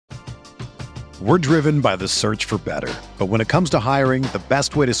We're driven by the search for better. But when it comes to hiring, the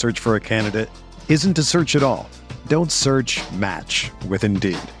best way to search for a candidate isn't to search at all. Don't search, match with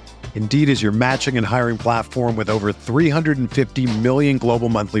Indeed. Indeed is your matching and hiring platform with over 350 million global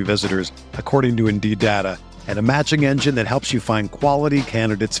monthly visitors, according to Indeed data, and a matching engine that helps you find quality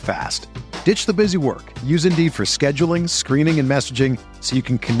candidates fast. Ditch the busy work. Use Indeed for scheduling, screening, and messaging so you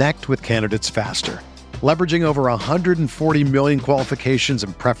can connect with candidates faster. Leveraging over 140 million qualifications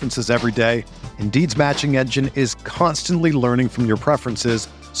and preferences every day, Indeed's matching engine is constantly learning from your preferences,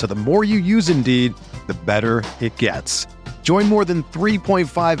 so the more you use Indeed, the better it gets. Join more than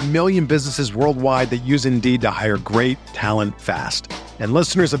 3.5 million businesses worldwide that use Indeed to hire great talent fast. And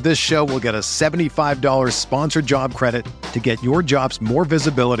listeners of this show will get a $75 sponsored job credit to get your jobs more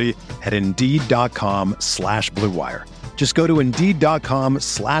visibility at Indeed.com/Blue Wire. Just go to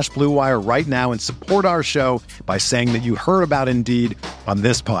Indeed.com/Blue Wire right now and support our show by saying that you heard about Indeed on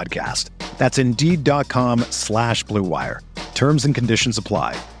this podcast. That's Indeed.com/Blue Wire. Terms and conditions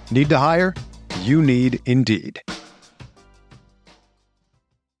apply. Need to hire? You need Indeed.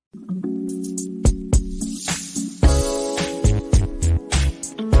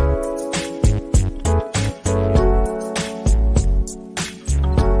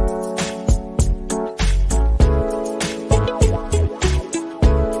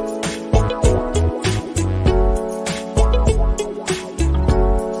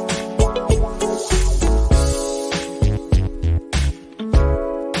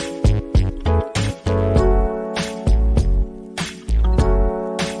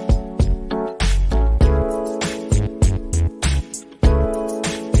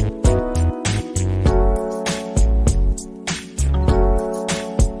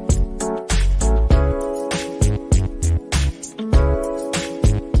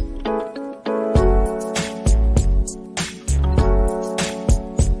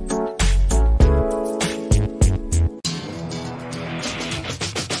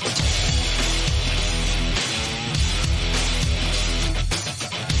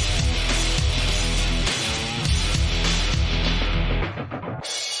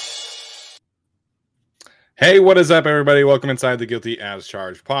 Hey, what is up, everybody? Welcome inside the Guilty as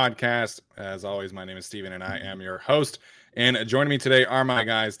Charged podcast. As always, my name is Steven, and I am your host. And joining me today are my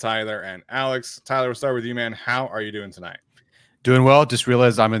guys, Tyler and Alex. Tyler, we'll start with you, man. How are you doing tonight? Doing well. Just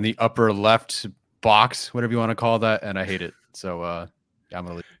realized I'm in the upper left box, whatever you want to call that, and I hate it. So, yeah, I'm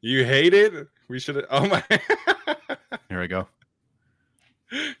going to leave. You hate it? We should have... Oh, my... Here we go.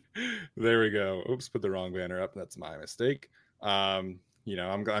 There we go. Oops, put the wrong banner up. That's my mistake. You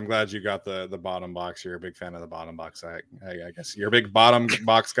know, I'm glad you got the bottom box. You're a big fan of the bottom box. I guess you're a big bottom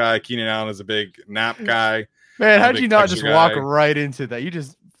box guy. Keenan Allen is a big nap guy. Man, how'd you not just walk right into that? You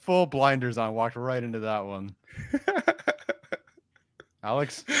just full blinders on, walked right into that one.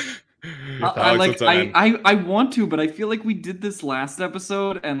 Alex? I want to, but I feel like we did this last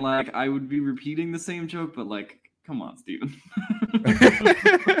episode, and like I would be repeating the same joke, but like, come on, Steven.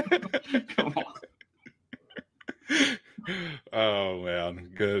 Come on. Oh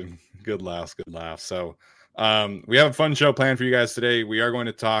man, good laughs. So we have a fun show planned for you guys today. We are going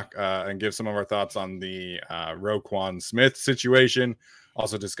to talk and give some of our thoughts on the Roquan Smith situation,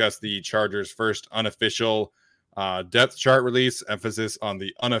 also discuss the Chargers' first unofficial depth chart release, emphasis on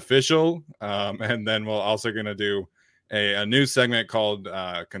the unofficial, and then we're also going to do a new segment called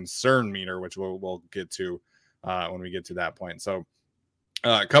concern meter, which we'll get to when we get to that point. So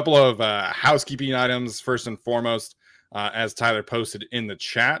a couple of housekeeping items. First and foremost, as Tyler posted in the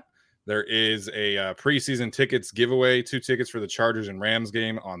chat, there is a preseason tickets giveaway, 2 tickets for the Chargers and Rams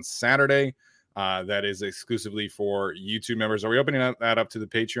game on Saturday. That is exclusively for YouTube members. Are we opening that up to the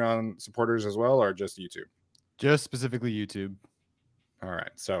Patreon supporters as well, or just YouTube? Just specifically YouTube. All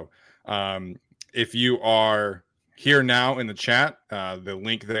right. So if you are here now in the chat, the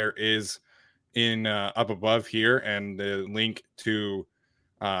link there is in up above here, and the link to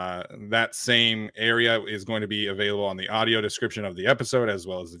that same area is going to be available on the audio description of the episode as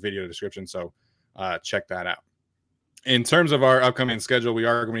well as the video description. So check that out. In terms of our upcoming schedule, we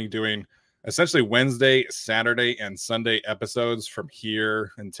are going to be doing essentially Wednesday, Saturday, and Sunday episodes from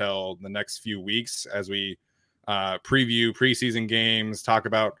here until the next few weeks as we preview preseason games, talk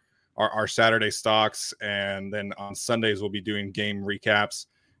about our Saturday stocks, and then on Sundays we'll be doing game recaps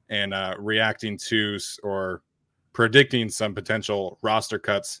and reacting to or predicting some potential roster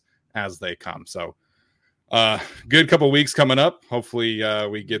cuts as they come. So good couple weeks coming up. Hopefully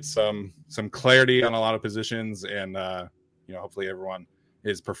we get some clarity on a lot of positions, and hopefully everyone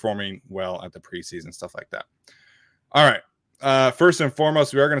is performing well at the preseason, stuff like that. All right. First and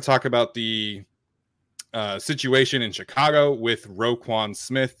foremost, we are going to talk about the situation in Chicago with Roquan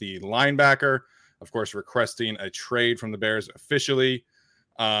Smith, the linebacker, of course, requesting a trade from the Bears officially.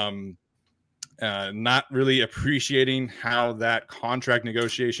 Not really appreciating how that contract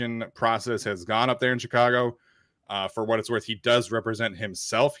negotiation process has gone up there in Chicago. For what it's worth, he does represent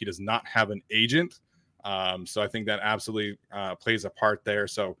himself. He does not have an agent. So I think that absolutely plays a part there.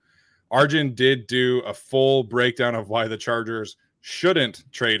 So Arjun did do a full breakdown of why the Chargers shouldn't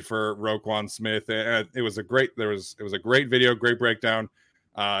trade for Roquan Smith. It was a great video, great breakdown.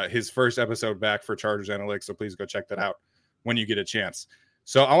 His first episode back for Chargers Analytics. So please go check that out when you get a chance.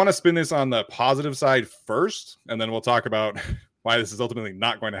 So I want to spin this on the positive side first, and then we'll talk about why this is ultimately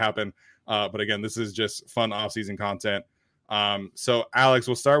not going to happen. But again, this is just fun off-season content. So Alex,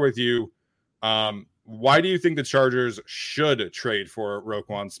 we'll start with you. Why do you think the Chargers should trade for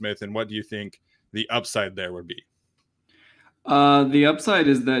Roquan Smith, and what do you think the upside there would be? The upside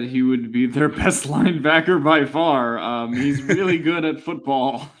is that he would be their best linebacker by far. He's really good at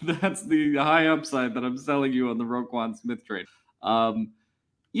football. That's the high upside that I'm selling you on the Roquan Smith trade.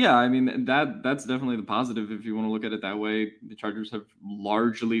 Yeah, I mean, that's definitely the positive if you want to look at it that way. The Chargers have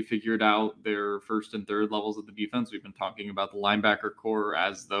largely figured out their first and third levels of the defense. We've been talking about the linebacker core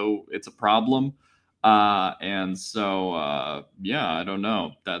as though it's a problem. And so, yeah, I don't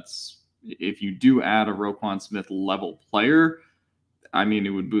know. If you do add a Roquan Smith level player, I mean,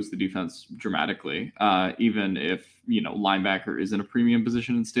 it would boost the defense dramatically. Even if, linebacker is in a premium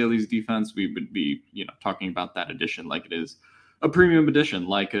position in Staley's defense, we would be, talking about that addition like it is a premium addition,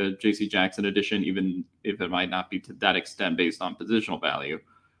 like a JC Jackson addition, even if it might not be to that extent based on positional value.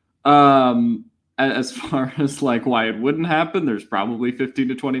 As far as like why it wouldn't happen, there's probably 15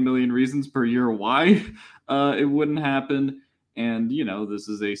 to 20 million reasons per year why it wouldn't happen. And, this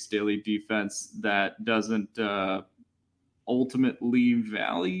is a Staley defense that doesn't ultimately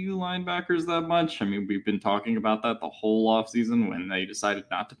value linebackers that much. I mean, we've been talking about that the whole offseason when they decided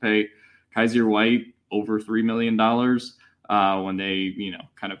not to pay Kaiser White over $3 million. When they,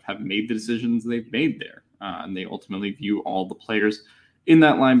 kind of have made the decisions they've made there. And they ultimately view all the players in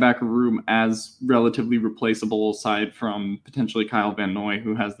that linebacker room as relatively replaceable, aside from potentially Kyle Van Noy,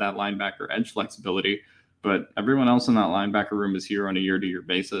 who has that linebacker edge flexibility. But everyone else in that linebacker room is here on a year-to-year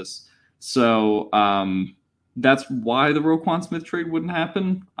basis. So that's why the Roquan Smith trade wouldn't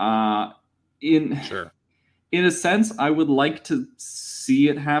happen. Sure. In a sense, I would like to see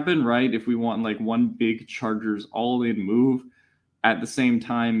it happen, right? If we want like one big Chargers all-in move. At the same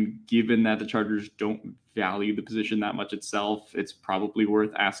time, given that the Chargers don't value the position that much itself, it's probably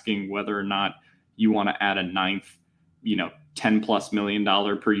worth asking whether or not you want to add a ninth, $10+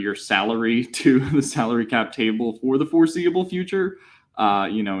 million per year salary to the salary cap table for the foreseeable future,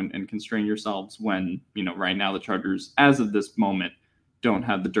 and constrain yourselves when, right now the Chargers, as of this moment, don't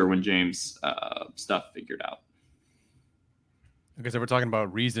have the Derwin James stuff figured out. Okay, so we're talking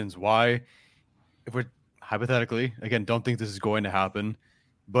about reasons why, if we're hypothetically, again, don't think this is going to happen,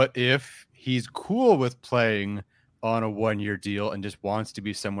 but if he's cool with playing on a 1-year deal and just wants to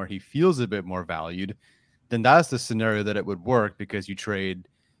be somewhere he feels a bit more valued, then that's the scenario that it would work because you trade.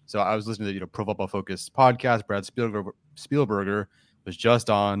 So I was listening to Pro Football Focus podcast. Brad Spielberger was just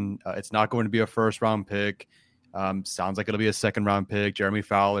on. It's not going to be a first-round pick. Sounds like it'll be a second-round pick. Jeremy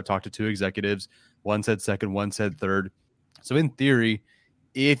Fowler talked to 2 executives. One said second, one said third. So in theory,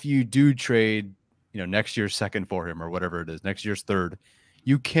 if you do trade, next year's second for him or whatever it is, next year's third,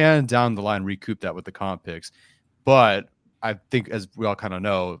 you can down the line recoup that with the comp picks. But I think, as we all kind of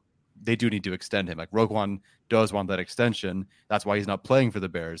know, they do need to extend him. Like Roquan does want that extension. That's why he's not playing for the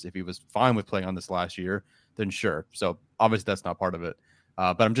Bears. If he was fine with playing on this last year, then sure. So obviously that's not part of it.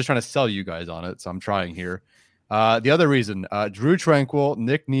 But I'm just trying to sell you guys on it. So I'm trying here. The other reason, Drew Tranquil,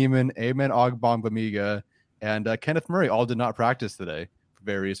 Nick Neiman, Amen Ogbongbemiga, and Kenneth Murray all did not practice today for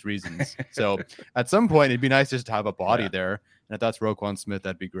various reasons. So at some point, it'd be nice just to have a body there. And if that's Roquan Smith,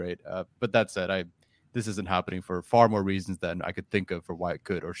 that'd be great. But that said, this isn't happening for far more reasons than I could think of for why it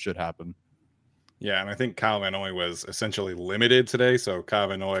could or should happen. Yeah, and I think Kyle Van Noy was essentially limited today. So Kyle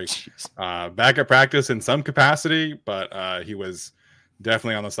Van Noy back at practice in some capacity, but he was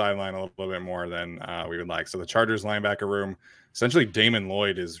definitely on the sideline a little bit more than we would like. So the Chargers linebacker room, essentially Damon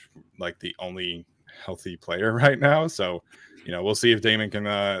Lloyd is like the only healthy player right now. So, we'll see if Damon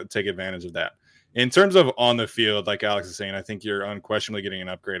can take advantage of that. In terms of on the field, like Alex is saying, I think you're unquestionably getting an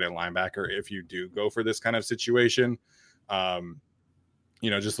upgrade at linebacker if you do go for this kind of situation.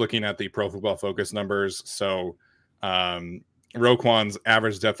 Just looking at the Pro Football Focus numbers. So Roquan's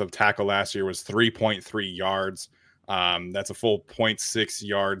average depth of tackle last year was 3.3 yards. That's a full 0.6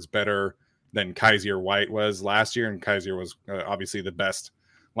 yards better than Kaiser White was last year. And Kaiser was obviously the best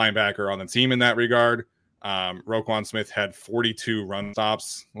linebacker on the team in that regard. Roquan Smith had 42 run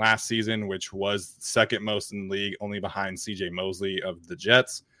stops last season, which was second most in the league, only behind CJ Mosley of the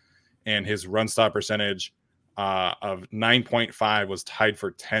Jets. And his run stop percentage of 9.5 was tied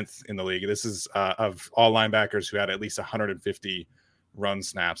for 10th in the league. This is of all linebackers who had at least 150 run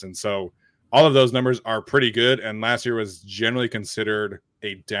snaps. And so all of those numbers are pretty good. And last year was generally considered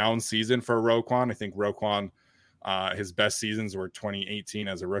a down season for Roquan. I think Roquan, his best seasons were 2018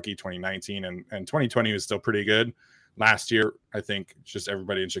 as a rookie, 2019, and 2020 was still pretty good. Last year, I think just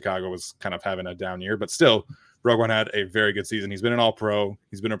everybody in Chicago was kind of having a down year, but still, Roquan had a very good season. He's been an all-pro.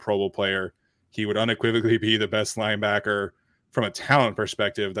 He's been a Pro Bowl player. He would unequivocally be the best linebacker from a talent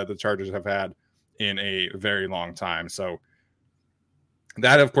perspective that the Chargers have had in a very long time. So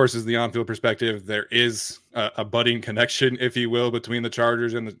that, of course, is the on-field perspective. There is a budding connection, if you will, between the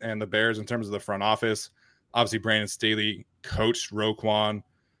Chargers and the Bears in terms of the front office. Obviously, Brandon Staley coached Roquan.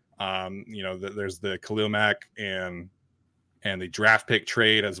 There's the Khalil Mack and the draft pick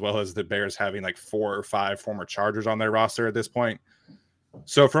trade, as well as the Bears having like 4 or 5 former Chargers on their roster at this point.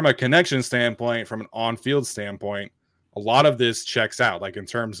 So from a connection standpoint, from an on-field standpoint, a lot of this checks out, like in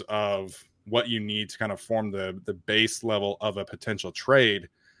terms of what you need to kind of form the base level of a potential trade.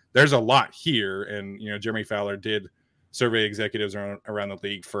 There's a lot here. And, Jeremy Fowler did survey executives around the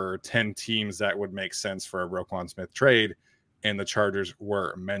league for 10 teams that would make sense for a Roquan Smith trade, and the Chargers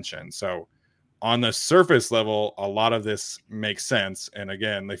were mentioned. So on the surface level, a lot of this makes sense. And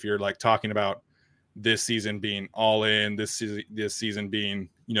again, if you're like talking about this season being all in, this season being,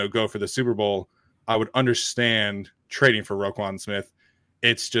 go for the Super Bowl, I would understand trading for Roquan Smith.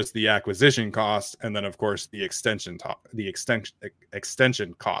 It's just the acquisition cost, and then of course the extension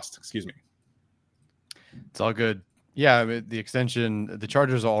cost. Excuse me. It's all good. Yeah, I mean, the extension, the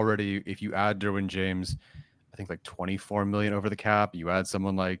Chargers are already, if you add Derwin James, I think like $24 million over the cap. You add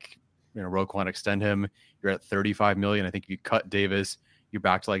someone like Roquan, extend him, you're at $35 million. I think if you cut Davis, you're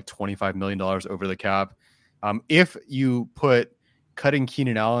back to like $25 million over the cap. If you put cutting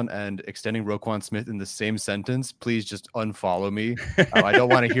Keenan Allen and extending Roquan Smith in the same sentence, please just unfollow me. I don't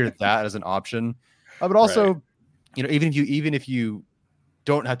want to hear that as an option. But also, right, even if you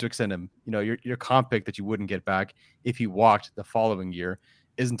don't have to extend him, your comp pick that you wouldn't get back if he walked the following year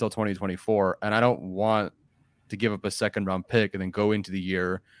is until 2024. And I don't want to give up a second round pick and then go into the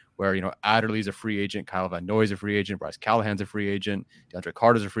year where, Adderley's a free agent, Kyle Van Noy's a free agent, Bryce Callahan's a free agent, DeAndre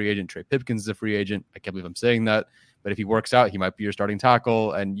Carter's a free agent, Trey Pipkins is a free agent. I can't believe I'm saying that. But if he works out, he might be your starting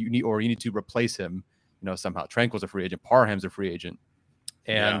tackle, and you need to replace him, somehow. Tranquil's a free agent, Parham's a free agent.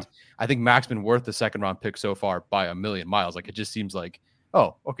 And I think Mac's been worth the second round pick so far by a million miles. Like, it just seems like,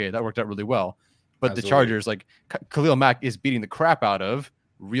 oh, okay, that worked out really well. But Absolutely. The Chargers, like Khalil Mack is beating the crap out of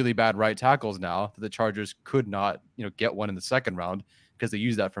really bad right tackles now that the Chargers could not, get one in the second round because they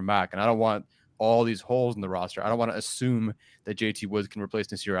use that for Mack. And I don't want all these holes in the roster. I don't want to assume that JT Woods can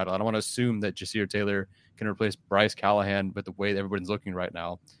replace Nasir Adderley. I don't want to assume that Jasir Taylor can replace Bryce Callahan with the way that everybody's looking right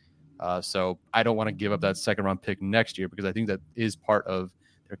now. So I don't want to give up that second round pick next year because I think that is part of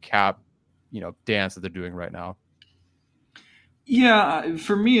their cap, dance that they're doing right now. Yeah,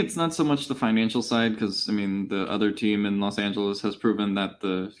 for me, it's not so much the financial side because, the other team in Los Angeles has proven that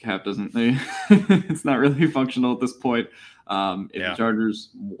the cap doesn't, it's not really functional at this point. If the Chargers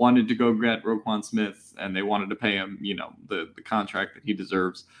wanted to go get Roquan Smith and they wanted to pay him, the contract that he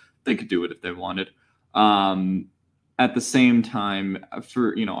deserves, they could do it if they wanted. At the same time,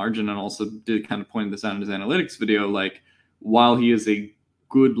 for, Arjun also did kind of point this out in his analytics video, like, while he is a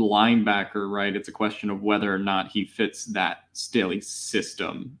good linebacker, right, it's a question of whether or not he fits that Staley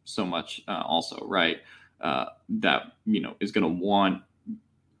system so much also, right, that, is going to want,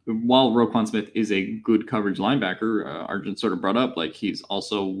 while Roquan Smith is a good coverage linebacker, Arjun sort of brought up, like, he's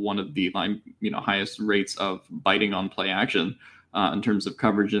also one of the highest rates of biting on play action in terms of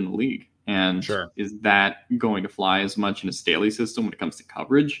coverage in the league. And Is that going to fly as much in a Staley system when it comes to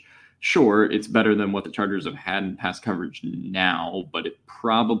coverage? Sure, it's better than what the Chargers have had in pass coverage now, but it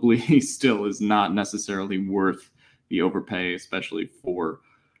probably still is not necessarily worth the overpay, especially for,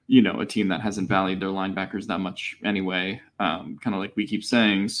 a team that hasn't valued their linebackers that much anyway, kind of like we keep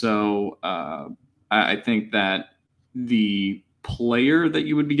saying. So I think that the player that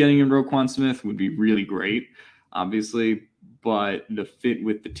you would be getting in Roquan Smith would be really great, obviously, but the fit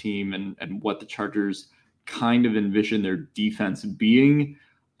with the team and what the Chargers kind of envision their defense being,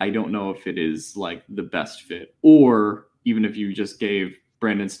 I don't know if it is like the best fit. Or even if you just gave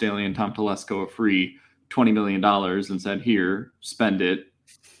Brandon Staley and Tom Telesco a free $20 million and said, here, spend it,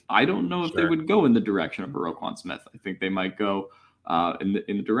 I don't know if they would go in the direction of a Roquan Smith. I think they might go in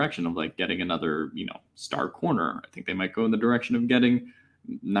the direction of like getting another, star corner. I think they might go in the direction of getting,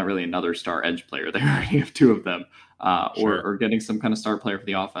 not really another star edge player. They already have two of them, or getting some kind of star player for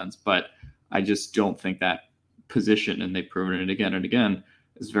the offense. But I just don't think that position, and they've proven it again and again,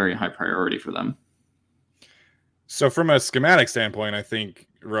 is very high priority for them. So from a schematic standpoint, I think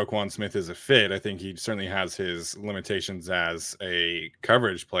Roquan Smith is a fit. I think he certainly has his limitations as a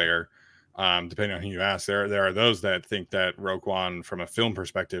coverage player. Depending on who you ask, there are those that think that Roquan, from a film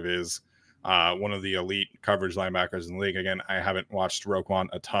perspective, is one of the elite coverage linebackers in the league. Again, I haven't watched Roquan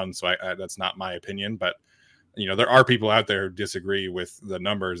a ton, so that's not my opinion. But there are people out there who disagree with the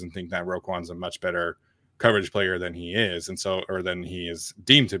numbers and think that Roquan's a much better coverage player than he is, or than he is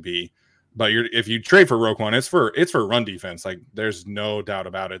deemed to be. But if you trade for Roquan, it's for run defense. Like, there's no doubt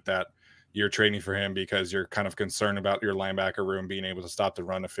about it that you're trading for him because you're kind of concerned about your linebacker room being able to stop the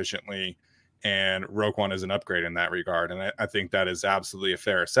run efficiently. And Roquan is an upgrade in that regard. And I think that is absolutely a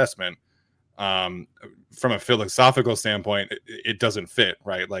fair assessment. From a philosophical standpoint, it doesn't fit,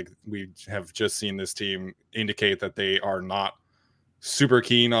 right? Like, we have just seen this team indicate that they are not super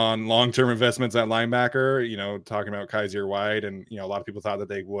keen on long-term investments at linebacker, talking about Kaiser White. And, a lot of people thought that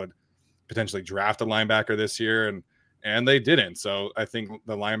they would potentially draft a linebacker this year, and they didn't. So I think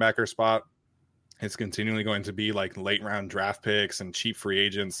the linebacker spot is continually going to be like late round draft picks and cheap free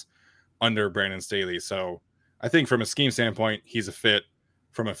agents under Brandon Staley. So I think from a scheme standpoint, he's a fit.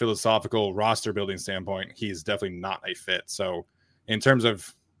 From a philosophical roster building standpoint, he's definitely not a fit. So in terms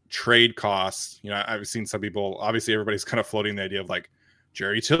of trade costs, I've seen some people, obviously everybody's kind of floating the idea of like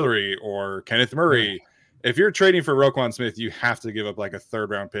Jerry Tillery or Kenneth Murray. If you're trading for Roquan Smith, you have to give up like a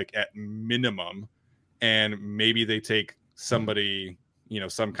 3rd round pick at minimum. And maybe they take somebody,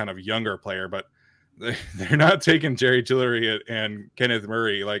 some kind of younger player, but they're not taking Jerry Tillery and Kenneth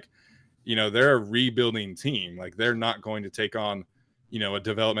Murray. Like, they're a rebuilding team. Like, they're not going to take on, a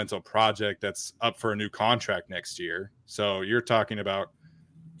developmental project that's up for a new contract next year. So you're talking about,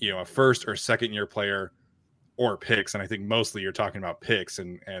 a 1st or 2nd year player or picks. And I think mostly you're talking about picks.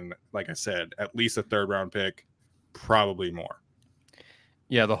 And like I said, at least a 3rd round pick, probably more.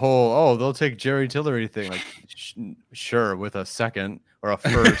 Yeah, the whole, they'll take Jerry Tillery thing. Like, sure, with a 2nd or a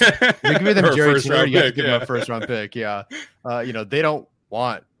 1st. You give them Jerry Tillery, you have to give them a 1st round pick. Yeah. They don't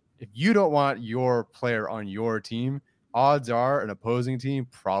want, if you don't want your player on your team, odds are an opposing team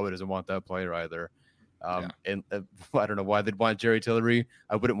probably doesn't want that player either. And I don't know why they'd want Jerry Tillery.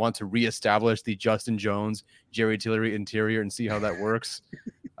 I wouldn't want to reestablish the Justin Jones, Jerry Tillery interior and see how that works.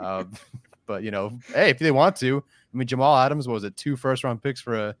 But, hey, if they want to, I mean, Jamal Adams was 2 1st round picks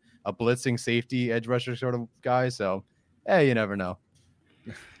for a blitzing safety edge rusher sort of guy. So, hey, you never know.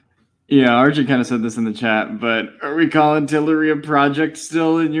 Yeah, Archie kind of said this in the chat, but are we calling Tillery a project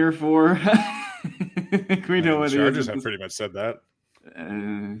still in year 4? I think we know what he is. Chargers have pretty much said that.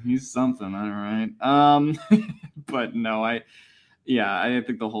 He's something, all right. But no, I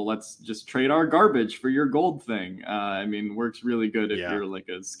think the whole let's just trade our garbage for your gold thing. Works really good if you're like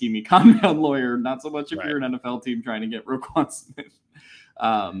a schemy compound lawyer, not so much if you're an NFL team trying to get Roquan Smith.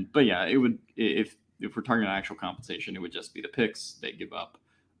 But yeah, it would, if we're talking about actual compensation, it would just be the picks they give up.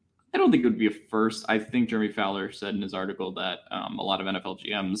 I don't think it would be a 1st. I think Jeremy Fowler said in his article that a lot of NFL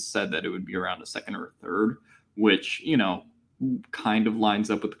GMs said that it would be around a 2nd or a 3rd, which, kind of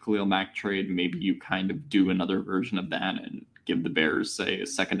lines up with the Khalil Mack trade. Maybe you kind of do another version of that and give the Bears, say, a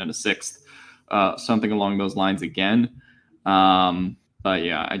 2nd and a 6th, something along those lines again. But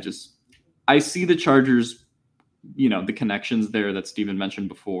yeah, I see the Chargers, the connections there that Steven mentioned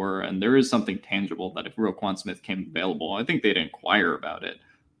before, and there is something tangible that if Roquan Smith came available, I think they'd inquire about it.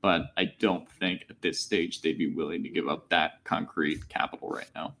 But I don't think at this stage they'd be willing to give up that concrete capital right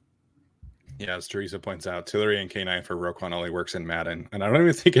now. Yeah, as Teresa points out, Tillery and K9 for Roquan only works in Madden. And I don't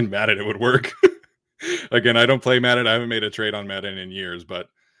even think in Madden it would work. Again, I don't play Madden. I haven't made a trade on Madden in years. But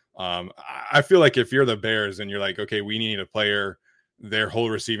I feel like if you're the Bears and you're like, okay, we need a player, their whole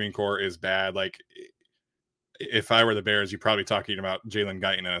receiving core is bad. Like, if I were the Bears, you're probably talking about Jalen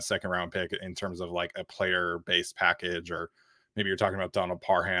Guyton and a 2nd round pick in terms of like a player-based package, or maybe you're talking about Donald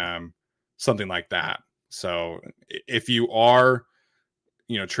Parham, something like that. So if you are,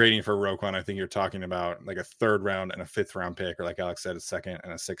 trading for Roquan, I think you're talking about like a 3rd round and a 5th round pick, or like Alex said, a 2nd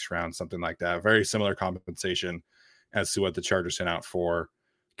and a 6th round, something like that. Very similar compensation as to what the Chargers sent out for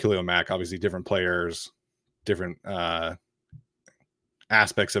Khalil Mack. Obviously different players, different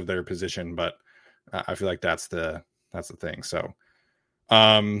aspects of their position, but I feel like that's the thing. So,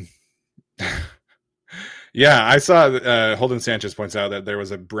 yeah, I saw Holden Sanchez points out that there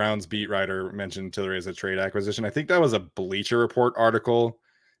was a Browns beat writer mentioned Tillery as a trade acquisition. I think that was a Bleacher Report article,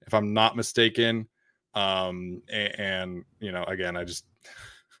 if I'm not mistaken. And again,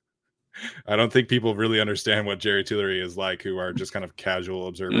 I don't think people really understand what Jerry Tillery is like, who are just kind of casual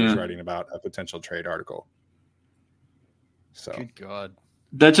observers writing about a potential trade article. So Good God.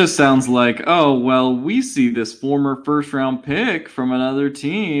 That just sounds like, oh, well, we see this former first round pick from another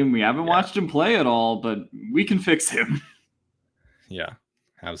team. We haven't watched him play at all, but we can fix him. Yeah,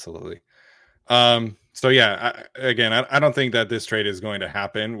 absolutely. So yeah, I don't think that this trade is going to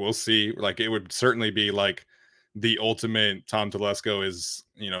happen. We'll see. Like, it would certainly be like the ultimate Tom Telesco is,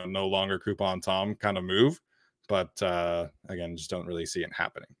 no longer coupon Tom kind of move. But again, just don't really see it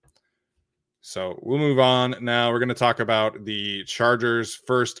happening. So we'll move on. Now we're going to talk about the Chargers'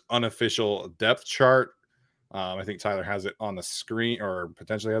 first unofficial depth chart. I think Tyler has it on the screen, or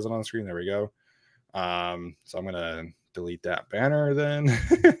potentially has it on the screen. There we go. So I'm going to delete that banner then.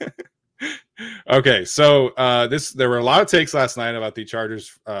 Okay, so there were a lot of takes last night about the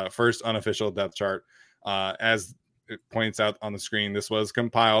Chargers' first unofficial depth chart. As it points out on the screen, this was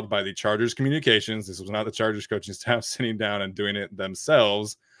compiled by the Chargers Communications. This was not the Chargers coaching staff sitting down and doing it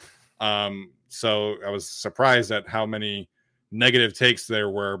themselves. So I was surprised at how many negative takes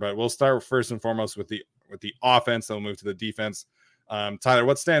there were, but we'll start first and foremost with the offense. Then we'll move to the defense. Tyler,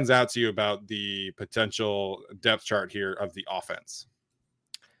 what stands out to you about the potential depth chart here of the offense?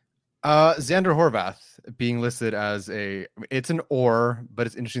 Xander Horvath being listed as it's an or, but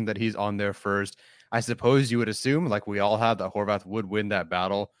it's interesting that he's on there first. I suppose you would assume, like we all have, that Horvath would win that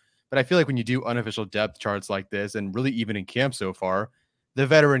battle. But I feel like when you do unofficial depth charts like this, and really even in camp so far, the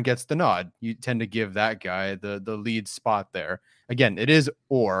veteran gets the nod. You tend to give that guy the lead spot there. Again, it is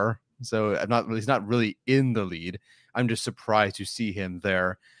or, so he's not really in the lead. I'm just surprised to see him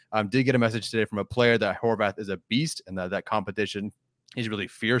there. Did get a message today from a player that Horvath is a beast and that competition is really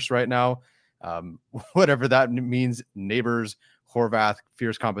fierce right now. Whatever that means, Neighbors, Horvath,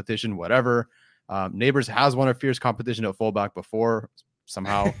 fierce competition, whatever. Neighbors has won a fierce competition at fullback before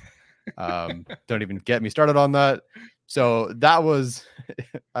somehow. Don't even get me started on that. So that was,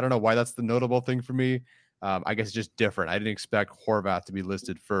 I don't know why that's the notable thing for me. I guess it's just different. I didn't expect Horvath to be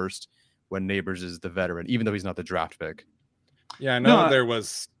listed first when Neighbors is the veteran, even though he's not the draft pick. Yeah, I know there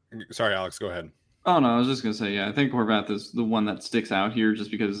was. Sorry, Alex, go ahead. Oh, no, I was just going to say, yeah, I think Horvath is the one that sticks out here just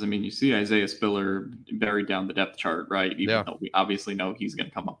because, you see Isaiah Spiller buried down the depth chart, right? Even though we obviously know he's going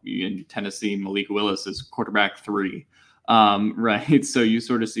to come up in Tennessee. Malik Willis is quarterback 3. Right. So you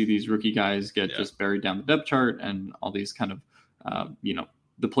sort of see these rookie guys get just buried down the depth chart, and all these kind of,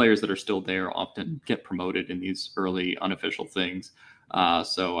 the players that are still there often get promoted in these early unofficial things.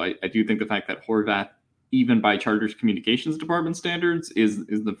 So I do think the fact that Horvath, even by Chargers communications department standards, is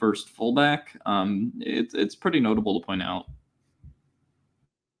the first fullback, it's pretty notable to point out.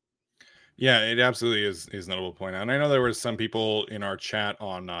 Yeah, it absolutely is notable to point out. And I know there were some people in our chat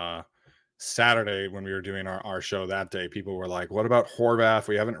on Saturday when we were doing our show that day. People were like, what about Horvath?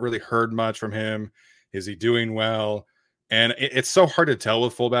 We haven't really heard much from him. Is he doing well? And it's so hard to tell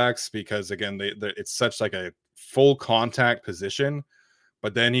with fullbacks because, again, it's such like a full contact position.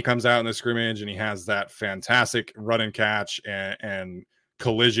 But then he comes out in the scrimmage and he has that fantastic run and catch and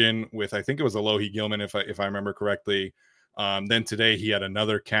collision with, I think it was Alohi Gilman, if I remember correctly. Then today he had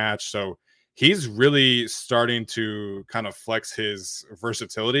another catch. So he's really starting to kind of flex his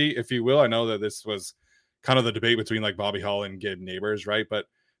versatility, if you will. I know that this was kind of the debate between like Bobby Hall and Gabe Neighbors, right? But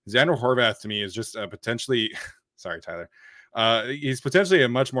Xander Horvath to me is just potentially, sorry, Tyler. He's potentially a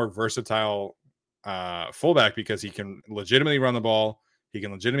much more versatile fullback because he can legitimately run the ball. He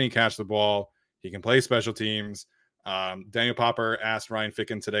can legitimately catch the ball. He can play special teams. Daniel Popper asked Ryan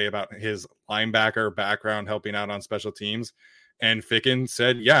Ficken today about his linebacker background helping out on special teams. And Ficken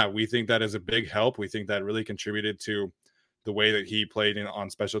said, yeah, we think that is a big help. We think that really contributed to the way that he played on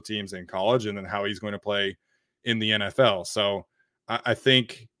special teams in college and then how he's going to play in the NFL. So I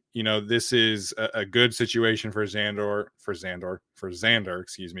think, this is a good situation for Xander,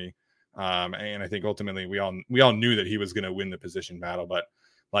 excuse me. And I think ultimately we all knew that he was going to win the position battle, but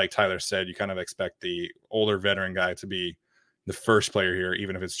like Tyler said, you kind of expect the older veteran guy to be the first player here,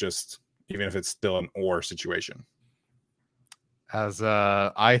 even if it's still an or situation. As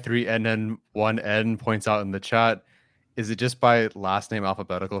I3NN1N points out in the chat, is it just by last name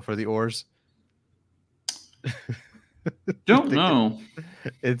alphabetical for the ors? Don't know.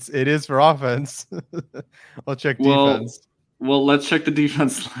 It is for offense. I'll check defense. Well, let's check the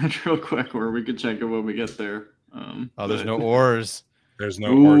defense line real quick, or we could check it when we get there. There's no ors. There's no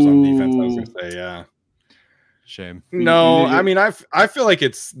ors on defense. I was gonna say, yeah. Shame. No, I mean, I feel like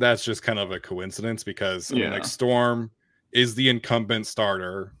that's just kind of a coincidence because like Storm is the incumbent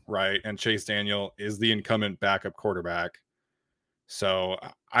starter, right? And Chase Daniel is the incumbent backup quarterback. So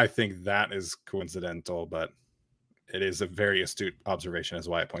I think that is coincidental, but it is a very astute observation as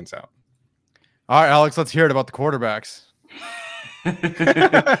Wyatt points out. All right, Alex, let's hear it about the quarterbacks.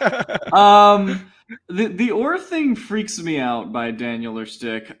 The Orr thing freaks me out by Daniel or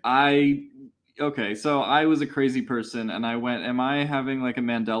Stick. Okay, so I was a crazy person and I went, am I having like a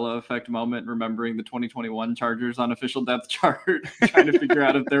Mandela effect moment remembering the 2021 Chargers unofficial depth chart, trying to figure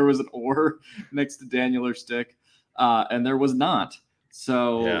out if there was an Orr next to Daniel or Stick? And there was not.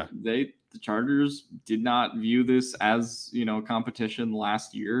 So the Chargers did not view this as, competition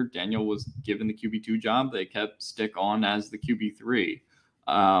last year. Daniel was given the QB2 job. They kept Stick on as the QB3.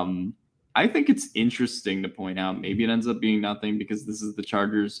 I think it's interesting to point out, maybe it ends up being nothing because this is the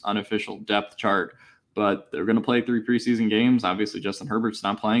Chargers' unofficial depth chart, but they're going to play 3 preseason games. Obviously, Justin Herbert's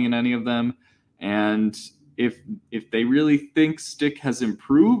not playing in any of them. And if they really think Stick has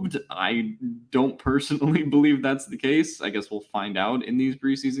improved, I don't personally believe that's the case. I guess we'll find out in these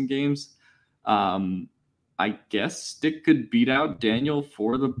preseason games. I guess Stick could beat out Daniel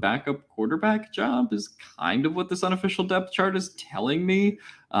for the backup quarterback job is kind of what this unofficial depth chart is telling me.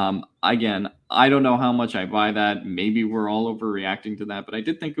 Again, I don't know how much I buy that. Maybe we're all overreacting to that, but I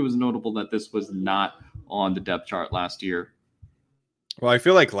did think it was notable that this was not on the depth chart last year. Well, I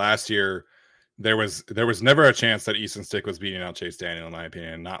feel like last year there was never a chance that Easton Stick was beating out Chase Daniel, in my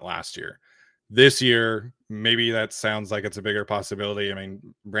opinion, not last year. This year, maybe that sounds like it's a bigger possibility. I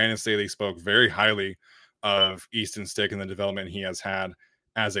mean, Brandon Staley spoke very highly of Easton Stick and the development he has had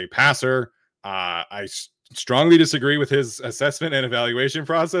as a passer. I strongly disagree with his assessment and evaluation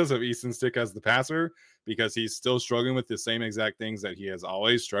process of Easton Stick as the passer because he's still struggling with the same exact things that he has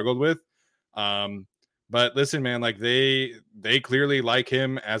always struggled with. But listen, man, like they clearly like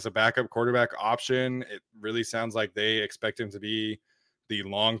him as a backup quarterback option. It really sounds like they expect him to be the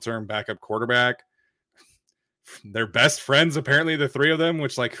long-term backup quarterback. They're best friends, apparently, the 3 of them,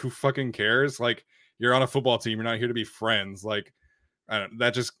 which, like, who fucking cares? Like, you're on a football team. You're not here to be friends. Like,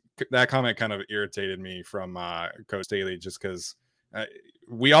 that comment kind of irritated me from Coach Staley just because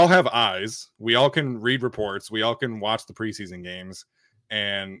we all have eyes. We all can read reports. We all can watch the preseason games.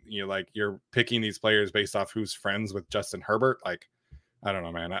 And, you're picking these players based off who's friends with Justin Herbert. Like, I don't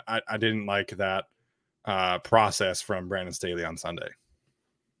know, man. I didn't like that process from Brandon Staley on Sunday.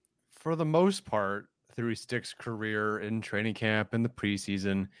 For the most part, through Stick's career in training camp and the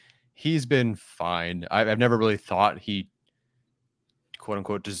preseason, he's been fine. I've never really thought he, quote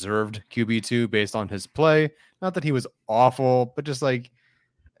unquote, deserved QB2 based on his play. Not that he was awful, but just like,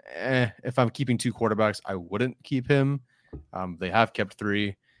 if I'm keeping 2 quarterbacks, I wouldn't keep him. They have kept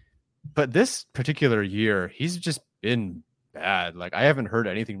 3, but this particular year, he's just been bad. Like, I haven't heard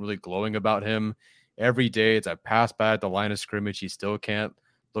anything really glowing about him. Every day it's a pass by at the line of scrimmage. He still can't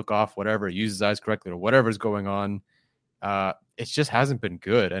look off whatever, use his eyes correctly or whatever's going on. It just hasn't been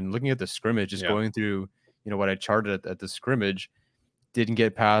good. And looking at the scrimmage, just going through, what I charted at the scrimmage, didn't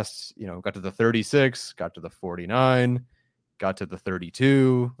get past, got to the 36, got to the 49, got to the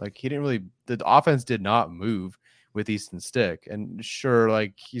 32. Like, the offense did not move with Easton Stick. And sure,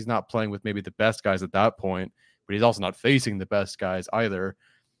 like, he's not playing with maybe the best guys at that point, but he's also not facing the best guys either.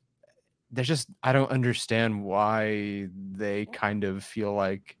 I don't understand why they kind of feel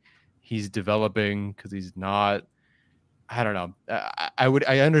like he's developing because he's not. I don't know.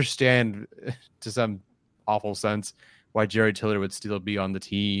 I understand to some awful sense why Jerry Tiller would still be on the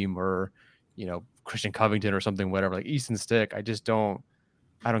team or, Christian Covington or something, whatever. Like Easton Stick, I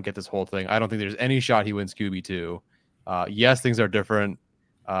don't get this whole thing. I don't think there's any shot he wins QB2. Yes, things are different.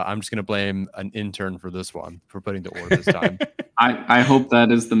 I'm just going to blame an intern for this one, for putting the order this time. I hope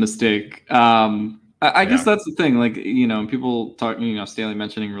that is the mistake. I guess that's the thing. Like, people talk, Staley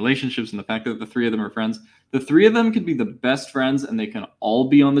mentioning relationships and the fact that the 3 of them are friends. The 3 of them could be the best friends and they can all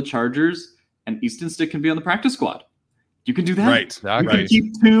be on the Chargers and Easton Stick can be on the practice squad. You can do that. Right. You can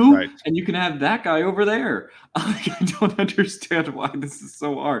keep 2 and you can have that guy over there. I don't understand why this is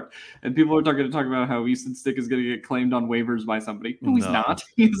so hard. And people are going to talk about how Easton Stick is going to get claimed on waivers by somebody. No, he's not.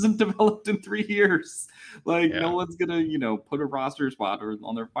 He hasn't developed in 3 years. Like, no one's going to, put a roster spot or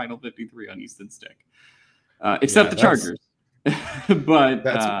on their final 53 on Easton Stick. Except the Chargers.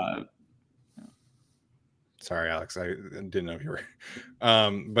 But sorry, Alex. I didn't know you were.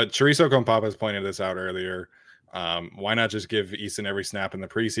 But Chorizo Compapas pointed this out earlier. Why not just give Easton every snap in the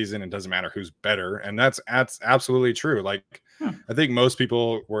preseason? It doesn't matter who's better. And that's absolutely true. Like, I think most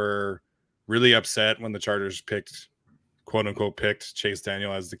people were really upset when the Chargers quote unquote picked Chase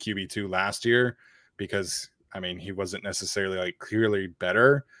Daniel as the QB2 last year, because he wasn't necessarily like clearly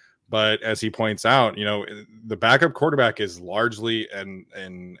better. But as he points out, the backup quarterback is largely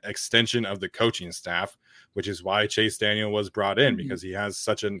an extension of the coaching staff, which is why Chase Daniel was brought in, because he has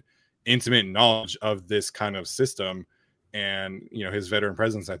such an intimate knowledge of this kind of system. and his veteran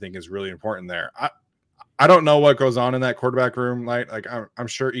presence, I think, is really important there. I don't know what goes on in that quarterback room. Like I'm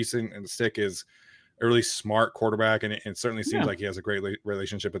sure Easton and Stick is a really smart quarterback, and it certainly seems like he has a great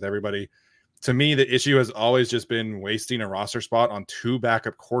relationship with everybody. To me, the issue has always just been wasting a roster spot on 2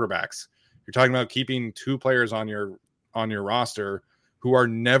 backup quarterbacks. You're talking about keeping 2 players on your roster who are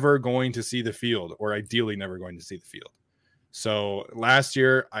never going to see the field, or ideally never going to see the field. So last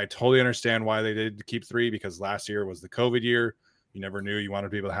year, I totally understand why they did keep 3, because last year was the COVID year. You never knew. You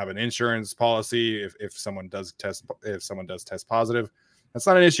wanted people to have an insurance policy if someone does test positive. That's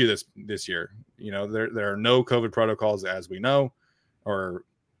not an issue this year. There are no COVID protocols as we know, or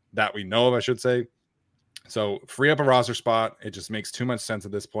that we know of, I should say. So free up a roster spot. It just makes too much sense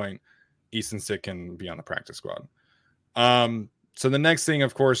at this point. Easton Stick can be on the practice squad. So the next thing,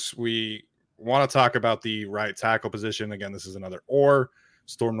 of course, we want to talk about the right tackle position. Again, this is another or.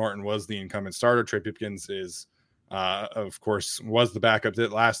 Storm Norton was the incumbent starter. Trey Pipkins is, of course, was the backup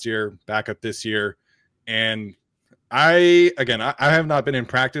last year, backup this year. And I have not been in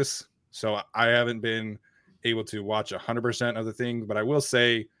practice, so I haven't been able to watch 100% of the thing, but I will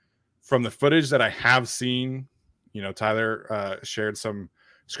say from the footage that I have seen, Tyler shared some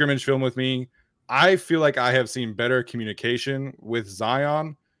scrimmage film with me. I feel like I have seen better communication with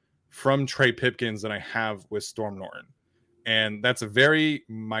Zion from Trey Pipkins than I have with Storm Norton. And that's a very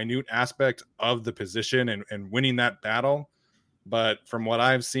minute aspect of the position and winning that battle. But from what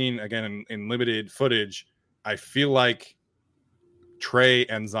I've seen, again, in limited footage, I feel like Trey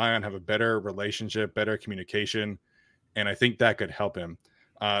and Zion have a better relationship, better communication, and I think that could help him.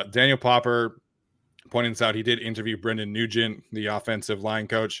 Daniel Popper pointing this out, he did interview Brendan Nugent, the offensive line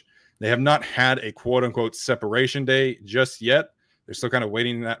coach. They have not had a quote-unquote separation day just yet. They're still kind of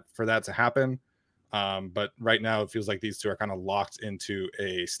waiting for that to happen. But right now, it feels like these 2 are kind of locked into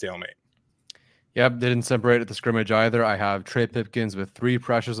a stalemate. Yep, they didn't separate at the scrimmage either. I have Trey Pipkins with 3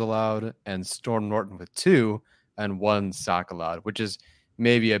 pressures allowed and Storm Norton with 2 and 1 sack allowed, which is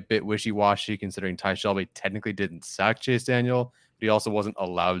maybe a bit wishy-washy considering Ty Shelby technically didn't sack Chase Daniel, but he also wasn't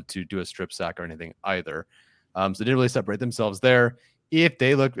allowed to do a strip sack or anything either. So they didn't really separate themselves there.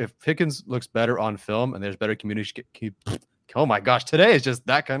 If Pickens looks better on film and there's better communication, oh my gosh, today is just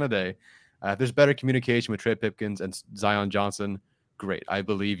that kind of day. If there's better communication with Trey Pipkins and Zion Johnson, great. I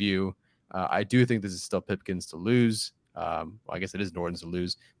believe you. I do think this is still Pipkins to lose. Well, I guess it is Norton's to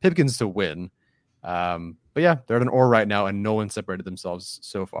lose. Pipkins to win. But yeah, they're at an or right now, and no one separated themselves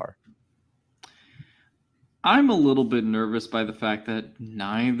so far. I'm a little bit nervous by the fact that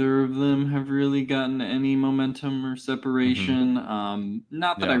neither of them have really gotten any momentum or separation.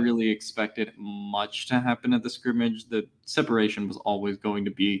 Not that I really expected much to happen at the scrimmage. The separation was always going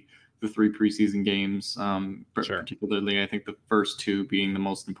to be the 3 preseason games, particularly I think the first 2 being the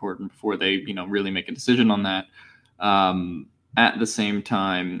most important before they, really make a decision on that. At the same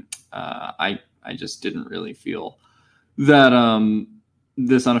time, I just didn't really feel that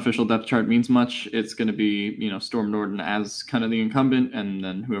this unofficial depth chart means much. It's going to be, Storm Norton as kind of the incumbent, and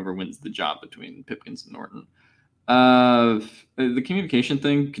then whoever wins the job between Pipkins and Norton. The communication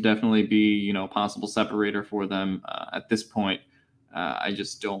thing could definitely be, a possible separator for them. At this point, I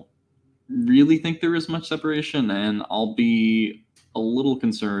just don't really think there is much separation, and I'll be a little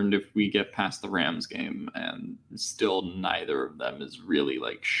concerned if we get past the Rams game and still neither of them is really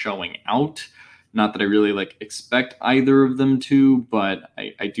showing out. Not that I really expect either of them to, but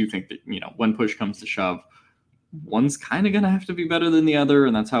I do think that, when push comes to shove, one's kind of going to have to be better than the other.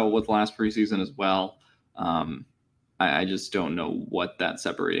 And that's how it was last preseason as well. I just don't know what that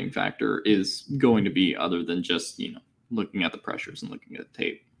separating factor is going to be other than just, looking at the pressures and looking at the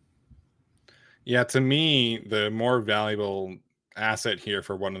tape. Yeah, to me, the more valuable asset here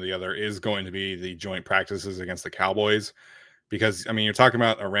for one or the other is going to be the joint practices against the Cowboys. Because, you're talking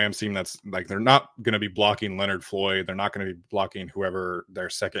about a Rams team that's they're not going to be blocking Leonard Floyd. They're not going to be blocking whoever their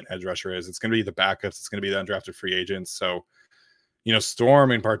second edge rusher is. It's going to be the backups. It's going to be the undrafted free agents. So,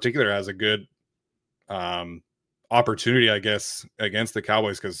 Storm in particular has a good opportunity, I guess, against the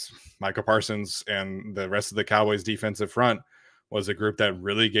Cowboys because Micah Parsons and the rest of the Cowboys defensive front was a group that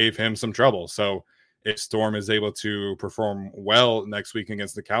really gave him some trouble. So if Storm is able to perform well next week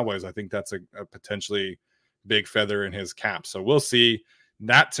against the Cowboys, I think that's a potentially big feather in his cap. So we'll see.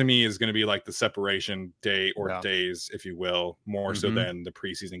 That to me is going to be the separation day or days, if you will, more so than the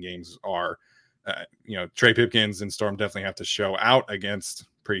preseason games are. Trey Pipkins and Storm definitely have to show out against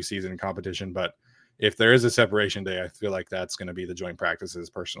preseason competition. But if there is a separation day, I feel like that's going to be the joint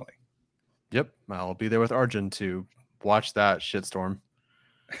practices personally. Yep. I'll be there with Arjun to watch that shitstorm.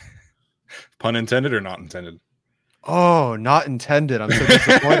 Pun intended or not intended? Oh, not intended. I'm so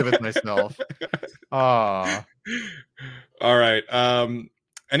disappointed with myself. Ah. All right.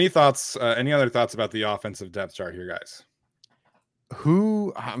 Any thoughts? Any other thoughts about the offensive depth chart here, guys?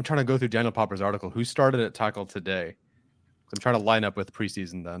 I'm trying to go through Daniel Popper's article. Who started at tackle today? I'm trying to line up with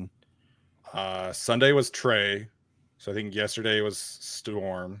preseason then. Sunday was Trey. So I think yesterday was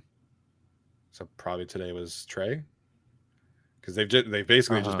Storm. So probably today was Trey. Because they've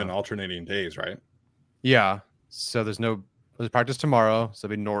basically just been alternating days, right? Yeah. So there's practice tomorrow. So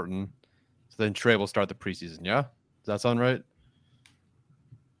it'll be Norton. So then Trey will start the preseason. Yeah. Does that sound right?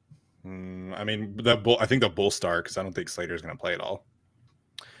 I mean, I think the Bull start because I don't think Slater's going to play at all.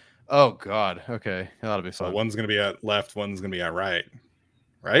 Oh God. Okay, that'll be fun. So one's going to be at left, one's going to be at right.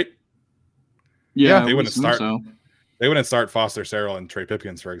 Right? Yeah, they wouldn't start. So. They wouldn't start Foster Sarrell and Trey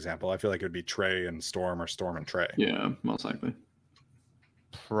Pipkins, for example. I feel like it would be Trey and Storm or Storm and Trey. Yeah, most likely.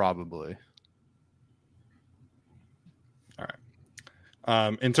 Probably. All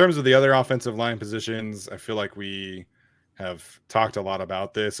right. In terms of the other offensive line positions, I feel like we have talked a lot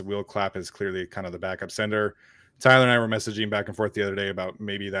about this. Will Clapp is clearly kind of the backup center. Tyler and I were messaging back and forth the other day about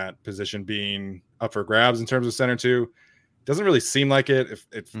maybe that position being up for grabs in terms of center two. Doesn't really seem like it.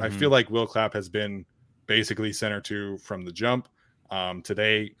 I feel like Will Clapp has been basically center two from the jump.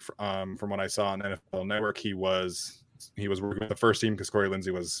 Today, from what I saw on NFL Network, he was working with the first team because Corey Lindsey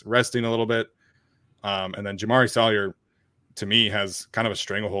was resting a little bit. And then Jamari Salyer, to me, has kind of a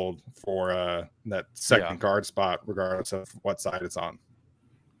stranglehold for that second guard spot, regardless of what side it's on.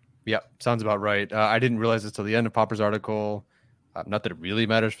 Yeah, sounds about right. I didn't realize this till the end of Popper's article. Not that it really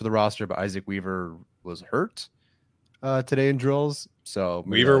matters for the roster, but Isaac Weaver was hurt today in drills. So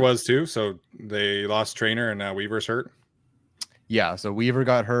Weaver was too. So they lost Trainer, and now Weaver's hurt. Yeah, so Weaver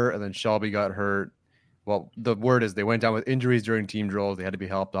got hurt, and then Shelby got hurt. Well, the word is they went down with injuries during team drills. They had to be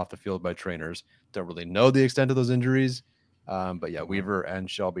helped off the field by trainers. Don't really know the extent of those injuries. But yeah, Weaver and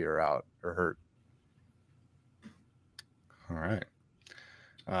Shelby are out or hurt. All right.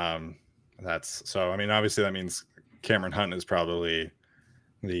 I mean, obviously that means Cameron Hunt is probably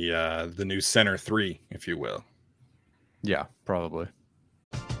the new center 3, if you will. Yeah, probably.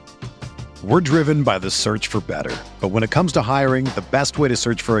 We're driven by the search for better. But when it comes to hiring, the best way to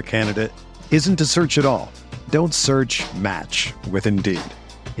search for a candidate isn't to search at all. Don't search, match with Indeed.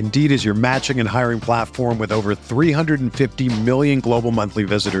 Indeed is your matching and hiring platform with over 350 million global monthly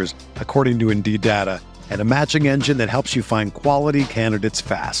visitors, according to Indeed data, and a matching engine that helps you find quality candidates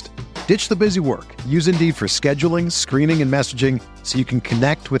fast. Ditch the busy work. Use Indeed for scheduling, screening, and messaging so you can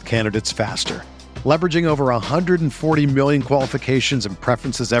connect with candidates faster. Leveraging over 140 million qualifications and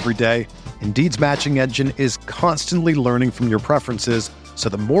preferences every day, Indeed's matching engine is constantly learning from your preferences, so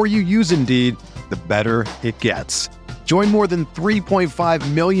the more you use Indeed, the better it gets. Join more than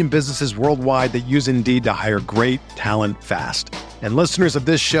 3.5 million businesses worldwide that use Indeed to hire great talent fast. And listeners of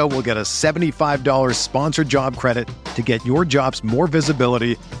this show will get a $75 sponsored job credit to get your jobs more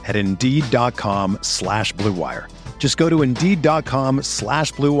visibility at Indeed.com/Blue Wire. Just go to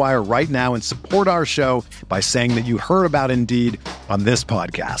Indeed.com/Blue Wire right now and support our show by saying that you heard about Indeed on this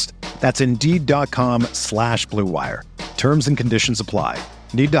podcast. That's Indeed.com/Blue Wire. Terms and conditions apply.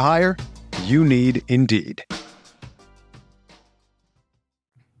 Need to hire? You need Indeed.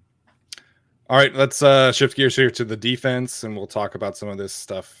 All right, let's shift gears here to the defense, and we'll talk about some of this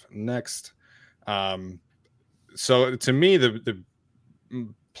stuff next. So to me, the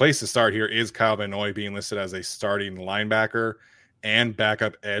place to start here is Kyle Van Noy being listed as a starting linebacker and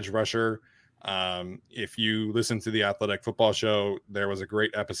backup edge rusher. If you listen to the Athletic Football Show, there was a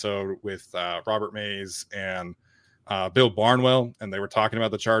great episode with Robert Mays and Bill Barnwell, and they were talking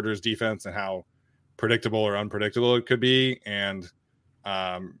about the Chargers defense and how predictable or unpredictable it could be. And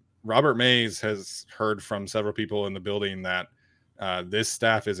Robert Mays has heard from several people in the building that this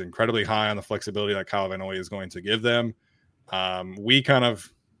staff is incredibly high on the flexibility that Kyle Van Noy is going to give them. We kind of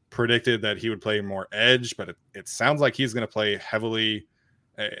predicted that he would play more edge, but it sounds like he's going to play heavily,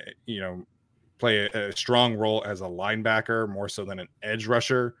 play a strong role as a linebacker more so than an edge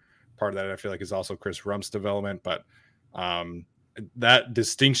rusher. Part of that I feel like is also Chris Rump's development, but that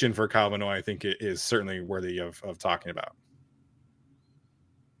distinction for Kyle Van Noy, I think, is certainly worthy of talking about.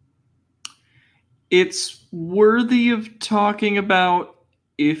 It's worthy of talking about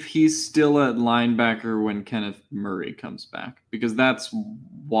if he's still at linebacker when Kenneth Murray comes back, because that's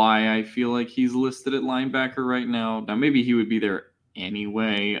why I feel like he's listed at linebacker right now. Now, maybe he would be there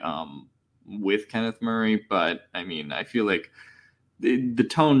anyway with Kenneth Murray, but I mean, I feel like the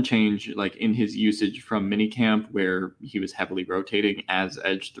tone change, like in his usage from minicamp, where he was heavily rotating as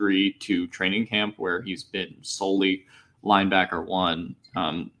edge 3, to training camp, where he's been solely linebacker 1,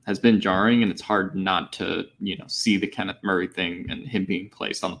 has been jarring, and it's hard not to, see the Kenneth Murray thing and him being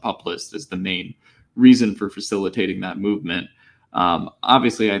placed on the PUP list as the main reason for facilitating that movement.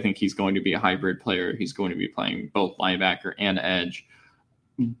 Obviously, I think he's going to be a hybrid player. He's going to be playing both linebacker and edge.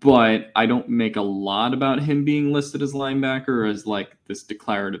 But I don't make a lot about him being listed as linebacker as like this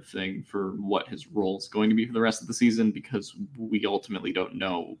declarative thing for what his role is going to be for the rest of the season, because we ultimately don't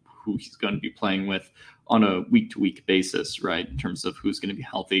know who he's going to be playing with on a week-to-week basis, right, in terms of who's going to be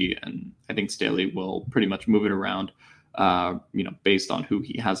healthy. And I think Staley will pretty much move it around, based on who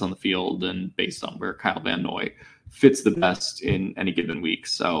he has on the field and based on where Kyle Van Noy fits the best in any given week.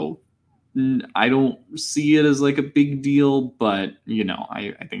 So I don't see it as like a big deal, but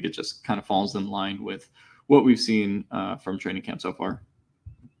I think it just kind of falls in line with what we've seen from training camp so far.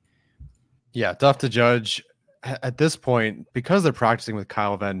 Yeah, tough to judge at this point because they're practicing with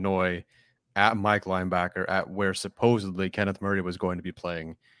Kyle Van Noy at Mike linebacker at where supposedly Kenneth Murray was going to be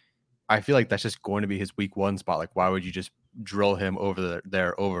playing. I feel like that's just going to be his week 1 spot. Like, why would you just drill him over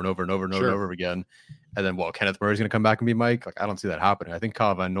there over and over and over and over and over again? And then, Kenneth Murray's going to come back and be Mike? Like, I don't see that happening. I think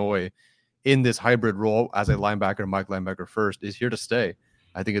Kyle Van Noy in this hybrid role as a linebacker, Mike linebacker first, is here to stay.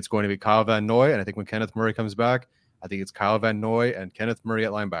 I think it's going to be Kyle Van Noy, and I think when Kenneth Murray comes back, I think it's Kyle Van Noy and Kenneth Murray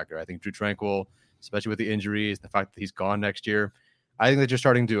at linebacker. I think Drew Tranquil, especially with the injuries, the fact that he's gone next year, I think that's your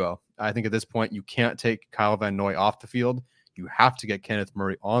starting duo. I think at this point, you can't take Kyle Van Noy off the field. You have to get Kenneth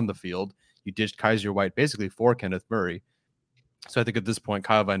Murray on the field. You ditched Kaiser White basically for Kenneth Murray. So I think at this point,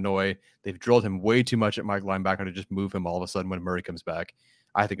 Kyle Van Noy, they've drilled him way too much at Mike linebacker to just move him all of a sudden when Murray comes back.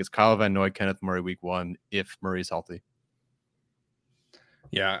 I think it's Kyle Van Noy, Kenneth Murray week 1 if Murray's healthy.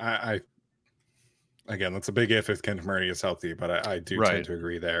 Yeah, I again, that's a big if Kenneth Murray is healthy, but I do tend to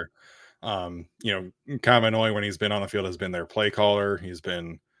agree there. Kyle Van Noy, when he's been on the field, has been their play caller. He's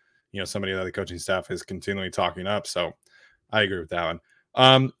been, somebody that the coaching staff is continually talking up. So I agree with that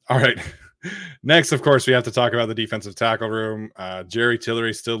one. All right. Next, of course, we have to talk about the defensive tackle room. Jerry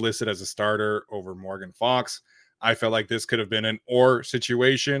Tillery still listed as a starter over Morgan Fox. I felt like this could have been an or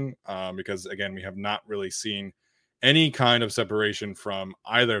situation because, again, we have not really seen any kind of separation from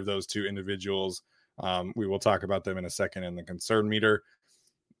either of those two individuals. We will talk about them in a second in the concern meter.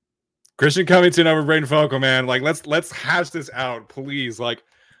 Christian Covington over Braden Foco, man. Like, let's hash this out, please. Like,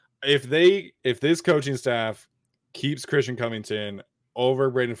 if this coaching staff keeps Christian Covington over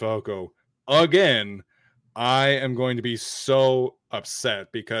Braden Foco again, I am going to be so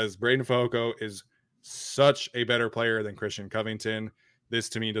upset because Braden Foco is such a better player than Christian Covington. This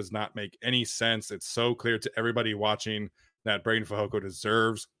to me does not make any sense. It's so clear to everybody watching that Braden Foco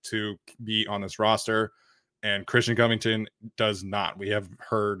deserves to be on this roster, and Christian Covington does not. We have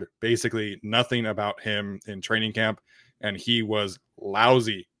heard basically nothing about him in training camp, and he was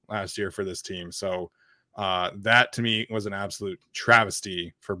lousy last year for this team. So that to me was an absolute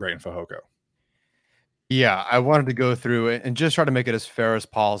travesty for Braden Foco. Yeah, I wanted to go through it and just try to make it as fair as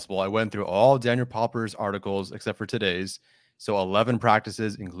possible. I went through all Daniel Popper's articles except for today's. So 11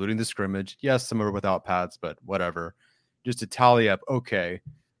 practices, including the scrimmage. Yes, some are without pads, but whatever. Just to tally up, okay,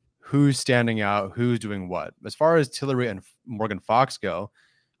 who's standing out, who's doing what. As far as Tillery and Morgan Fox go,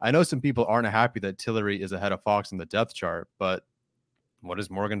 I know some people aren't happy that Tillery is ahead of Fox in the depth chart, but what has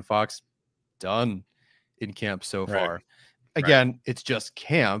Morgan Fox done in camp so far? Again, it's just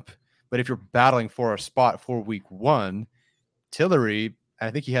camp. But if you're battling for a spot for week 1, Tillery, I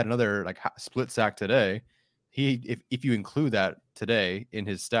think he had another like split sack today. If you include that today in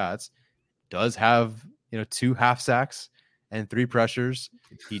his stats, does have 2 half sacks and 3 pressures.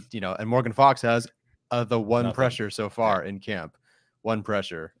 And Morgan Fox has the one Nothing. Pressure so far in camp, 1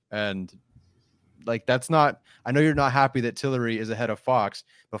 pressure, and like that's not. I know you're not happy that Tillery is ahead of Fox,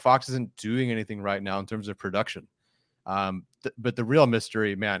 but Fox isn't doing anything right now in terms of production. But the real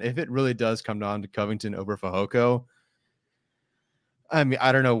mystery, man, if it really does come down to Covington over Fehoko, I mean,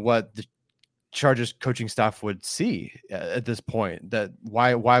 I don't know what the Chargers coaching staff would see at this point. That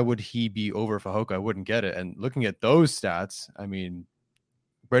why would he be over Fehoko? I wouldn't get it. And looking at those stats, I mean,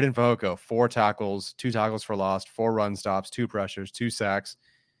 Braden Fehoko, 4 tackles, 2 tackles for loss, 4 run stops, 2 pressures, 2 sacks.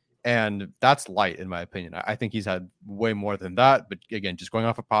 And that's light, in my opinion. I think he's had way more than that. But again, just going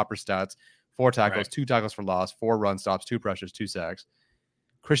off of Popper stats, 4 tackles, 2 tackles for loss, 4 run stops, 2 pressures, 2 sacks.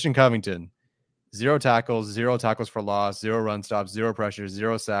 Christian Covington, 0 tackles, 0 tackles for loss, 0 run stops, 0 pressures,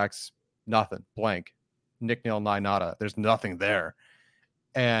 0 sacks, nothing, blank. Nick nil, nada. There's nothing there.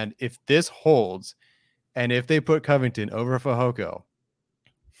 And if this holds, and if they put Covington over Fehoko,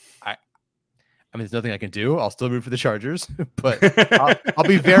 I mean, there's nothing I can do. I'll still root for the Chargers, but I'll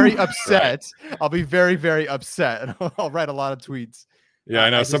be very upset. I'll be very, very upset, and I'll write a lot of tweets Yeah, I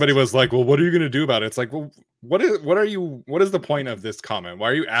know. Somebody was like, "Well, what are you going to do about it?" It's like, well, what is the point of this comment? Why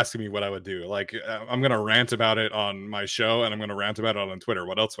are you asking me what I would do? Like, I'm going to rant about it on my show, and I'm going to rant about it on Twitter.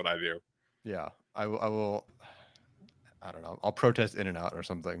 What else would I do? Yeah, I will. I don't know. I'll protest In-N-Out or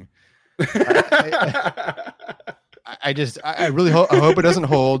something. I really hope it doesn't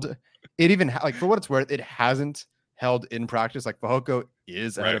hold. It even like for what it's worth, it hasn't held in practice. Like Fehoko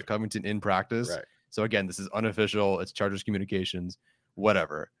is ahead of Covington in practice. Right. So again, this is unofficial. It's Chargers communications,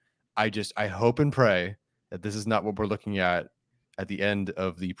 whatever. I hope and pray that this is not what we're looking at the end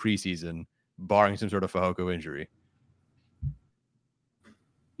of the preseason, barring some sort of Fehoko injury.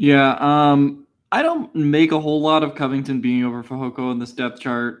 Yeah, I don't make a whole lot of Covington being over Fehoko in this depth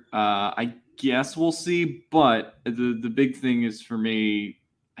chart. I guess we'll see, but the big thing is for me,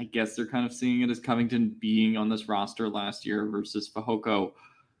 I guess they're kind of seeing it as Covington being on this roster last year versus Fehoko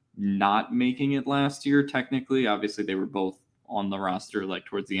not making it last year. Technically, obviously they were both on the roster like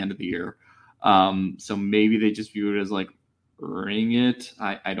towards the end of the year. So maybe they just view it as like earning it.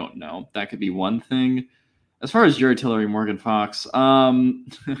 I don't know. That could be one thing. As far as Jerry Tillery, Morgan Fox,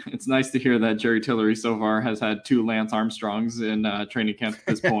 it's nice to hear that Jerry Tillery so far has had 2 Lance Armstrongs in training camp at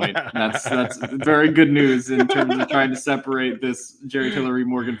this point. That's very good news in terms of trying to separate this Jerry Tillery,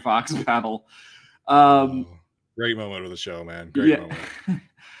 Morgan Fox battle. Great moment of the show, man. Great moment.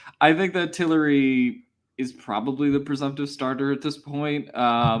 I think that Tillery is probably the presumptive starter at this point.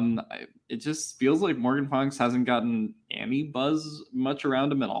 It just feels like Morgan Fox hasn't gotten any buzz much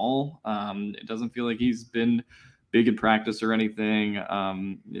around him at all. It doesn't feel like he's been big in practice or anything.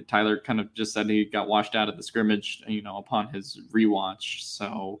 Tyler kind of just said he got washed out of the scrimmage, upon his rewatch.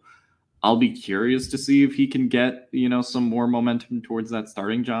 So I'll be curious to see if he can get, some more momentum towards that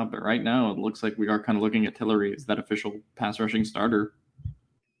starting job. But right now, it looks like we are kind of looking at Tillery as that official pass rushing starter.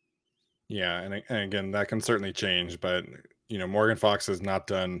 Yeah, and again, that can certainly change, but Morgan Fox has not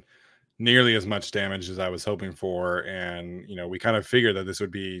done nearly as much damage as I was hoping for, and we kind of figured that this would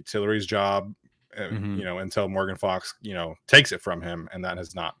be Tillery's job, until Morgan Fox takes it from him, and that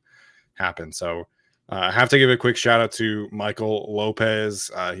has not happened. So I have to give a quick shout out to Michael Lopez.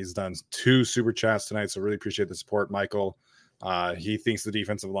 He's done 2 super chats tonight, so really appreciate the support, Michael. He thinks the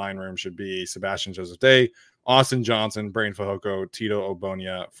defensive line room should be Sebastian Joseph Day, Austin Johnson, Brain Fehoko, Tito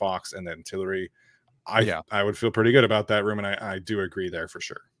Ogbonnia, Fox, and then Tillery. I would feel pretty good about that room, and I do agree there for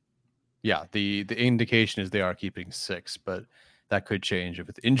sure. Yeah, the indication is they are keeping 6, but that could change if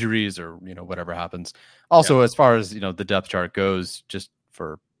it's injuries or whatever happens. Also, as far as the depth chart goes, just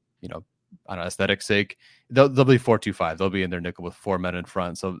for on aesthetic sake, they'll be 4-2-5. They'll be in their nickel with 4 men in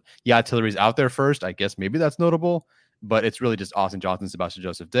front. So yeah, Tillery's out there first. I guess maybe that's notable. But it's really just Austin Johnson, Sebastian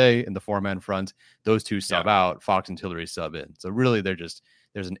Joseph Day in the 4-man front. Those 2 sub out, Fox and Tillery sub in. So really, there's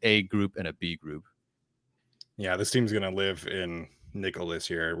an A group and a B group. Yeah, this team's going to live in nickel this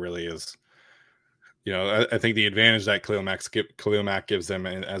year. It really is. I think the advantage that Khalil Mack gives them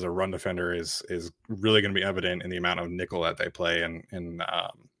as a run defender is really going to be evident in the amount of nickel that they play. And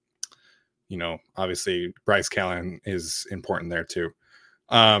obviously Bryce Callahan is important there too.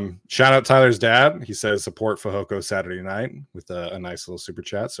 Shout out Tyler's dad. He says support Fehoko Saturday night with a nice little super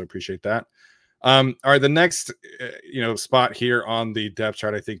chat. So appreciate that. All right. The next, spot here on the depth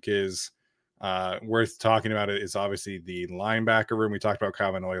chart, I think is worth talking about. It is obviously the linebacker room. We talked about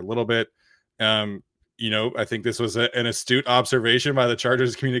Kyle Van Noy a little bit. I think this was an astute observation by the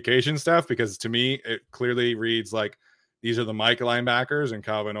Chargers communication staff, because to me, it clearly reads like these are the Mike linebackers and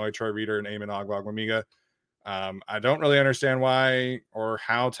Kyle Van Noy, Troy Reeder, and Eamon Ogbongbemiga. I don't really understand why or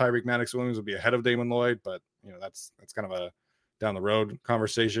how Tyreek Maddox-Williams would be ahead of Damon Lloyd, but that's kind of a down the road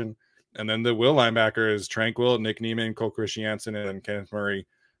conversation. And then the will linebacker is Tranquil, Nick Neiman, Cole Christiansen, and Kenneth Murray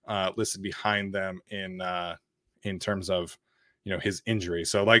listed behind them in terms of his injury.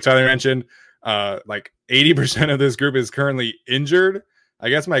 So like Tyler mentioned, like 80% of this group is currently injured. I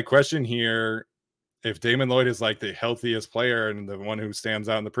guess my question here, if Damon Lloyd is like the healthiest player and the one who stands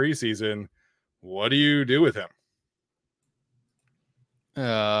out in the preseason, what do you do with him?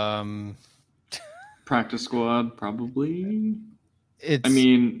 Practice squad, probably. So if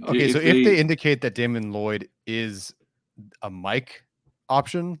they indicate that Damon Lloyd is a Mike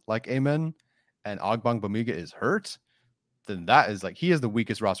option, like Amen, and Ogbongbemiga is hurt, then that is like, he is the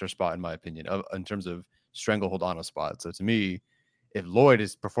weakest roster spot in my opinion in terms of stranglehold on a spot. So to me, if Lloyd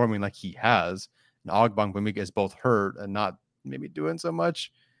is performing like he has, and Ogbongbemiga is both hurt and not maybe doing so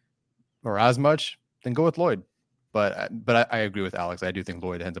much or as much, then go with Lloyd. But I agree with Alex. I do think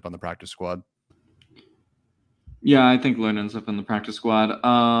Lloyd ends up on the practice squad. Yeah, I think Lloyd ends up in the practice squad.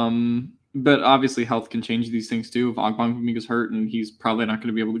 But obviously health can change these things too. If Ogbongbemiga's hurt and he's probably not going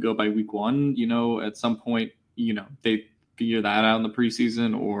to be able to go by week 1, at some point, figure that out in the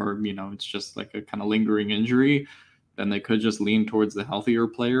preseason, or, it's just like a kind of lingering injury, then they could just lean towards the healthier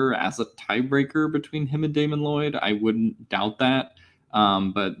player as a tiebreaker between him and Damon Lloyd. I wouldn't doubt that.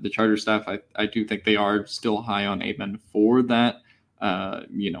 But the Charger staff, I do think they are still high on Amen for that,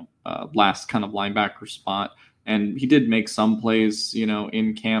 last kind of linebacker spot. And he did make some plays,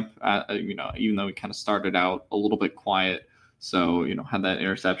 in camp, even though he kind of started out a little bit quiet. So, had that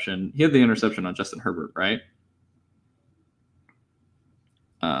interception. He had the interception on Justin Herbert, right?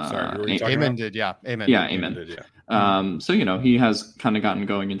 Sorry, who were you talking Amen about? did, yeah. Amen. Yeah, Amen Amen. did, yeah. So, he has kind of gotten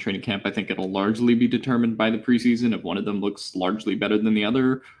going in training camp. I think it'll largely be determined by the preseason. If one of them looks largely better than the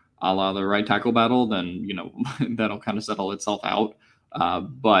other, a la the right tackle battle, then, that'll kind of settle itself out.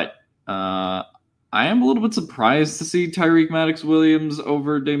 But I am a little bit surprised to see Tyreek Maddox-Williams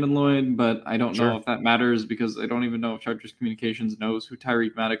over Damon Lloyd, but I don't know if that matters because I don't even know if Chargers Communications knows who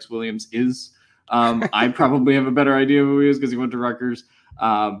Tyreek Maddox-Williams is. I probably have a better idea who he is because he went to Rutgers.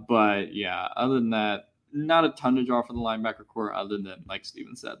 But yeah, other than that, not a ton to draw for the linebacker core other than, like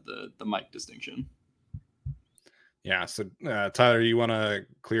Steven said, the Mike distinction. Yeah. So Tyler, you want to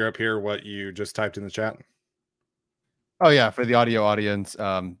clear up here what you just typed in the chat? Oh yeah, for the audio audience.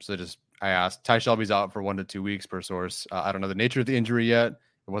 I asked, Ty Shelby's out for 1 to 2 weeks per source. I don't know the nature of the injury yet.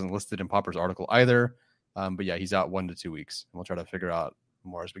 It wasn't listed in Popper's article either. But yeah, he's out 1 to 2 weeks. And we'll try to figure out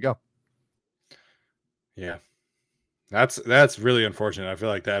more as we go. Yeah. That's really unfortunate. I feel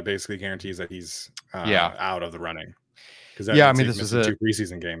like that basically guarantees that he's out of the running. Because this was 2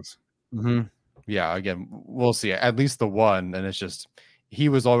 preseason games. Mm-hmm. Yeah, again, we'll see. At least the one, and it's just he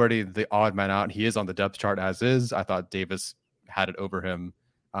was already the odd man out. He is on the depth chart as is. I thought Davis had it over him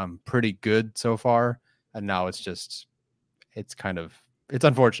pretty good so far, and now it's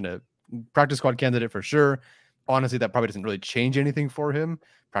unfortunate. Practice squad candidate for sure. Honestly, that probably doesn't really change anything for him.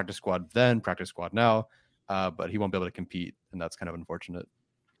 Practice squad then, practice squad now. But he won't be able to compete, and that's kind of unfortunate.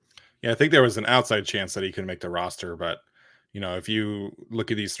 Yeah, I think there was an outside chance that he could make the roster, but if you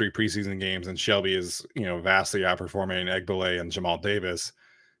look at these 3 preseason games and Shelby is vastly outperforming Egbele and Jamal Davis,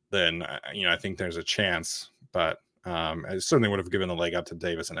 then I think there's a chance. But I certainly would have given the leg up to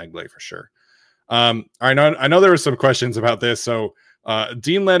Davis and Egbele for sure. I know there were some questions about this, so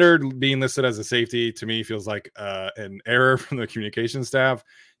Dean Leonard being listed as a safety to me feels like an error from the communication staff.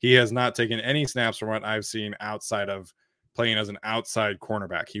 He has not taken any snaps from what I've seen outside of playing as an outside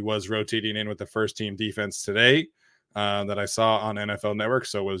cornerback. He was rotating in with the first team defense today that I saw on NFL Network.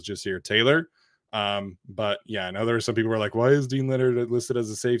 So was Jasir Taylor. But yeah, I know there were some people who were like, why is Dean Leonard listed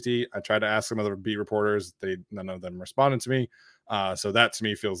as a safety? I tried to ask some other beat reporters. None of them responded to me. So that to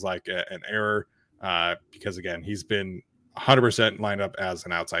me feels like an error because again, he's been 100% lined up as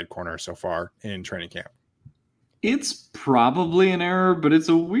an outside corner so far in training camp. It's probably an error, but it's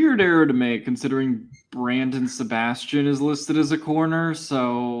a weird error to make considering Brandon Sebastian is listed as a corner.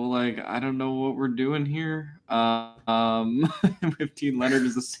 So, I don't know what we're doing here. With Dean Leonard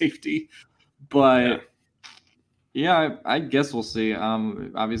as a safety, but yeah, I guess we'll see.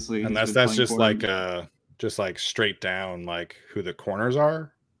 Obviously, unless that's just corner. like straight down, like who the corners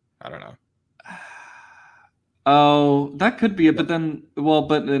are. I don't know. Oh, that could be it. But then,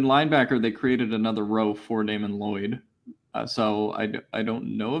 but in linebacker, they created another row for Damon Lloyd. So I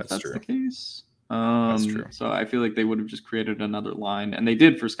don't know if that's the case. That's true. So I feel like they would have just created another line. And they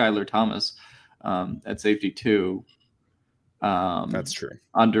did for Skylar Thomas at safety too. That's true.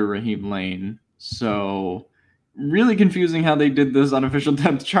 Under Raheem Lane. So really confusing how they did this unofficial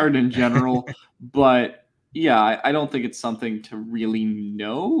depth chart in general. But yeah, I don't think it's something to really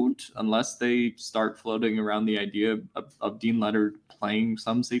note unless they start floating around the idea of Dean Leonard playing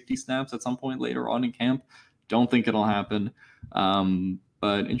some safety snaps at some point later on in camp. Don't think it'll happen,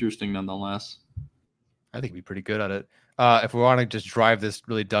 but interesting nonetheless. I think we'd be pretty good at it. If we want to just drive this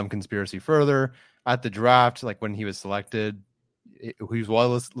really dumb conspiracy further, at the draft, like when he was selected, he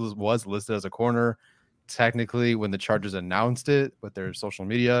was listed as a corner. Technically, when the Chargers announced it with their social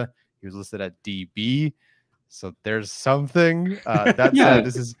media, he was listed at DB. So there's something that said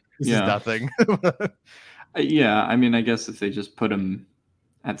this is nothing. Yeah, I mean, I guess if they just put him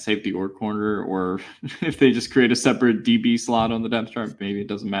at safety or corner, or if they just create a separate DB slot on the depth chart, maybe it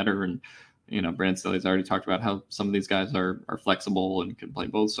doesn't matter. And Brandon Staley's already talked about how some of these guys are flexible and can play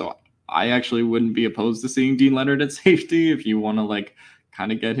both. So I actually wouldn't be opposed to seeing Dean Leonard at safety if you want to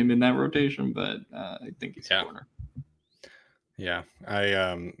kind of get him in that rotation. But I think he's a corner. Yeah,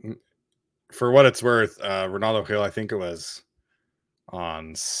 for what it's worth, Ronaldo Hill, I think it was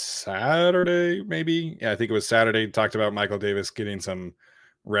on Saturday, maybe. Yeah, I think it was Saturday. Talked about Michael Davis getting some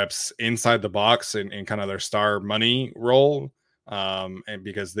reps inside the box in kind of their star money role. and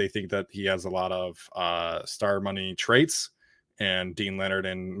because they think that he has a lot of star money traits. And Dean Leonard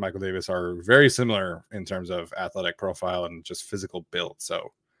and Michael Davis are very similar in terms of athletic profile and just physical build.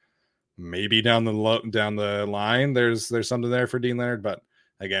 So maybe down the line, there's something there for Dean Leonard. But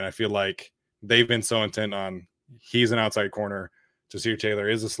again, I feel like they've been so intent on he's an outside corner, Jasir Taylor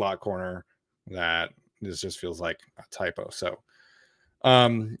is a slot corner, that this just feels like a typo. So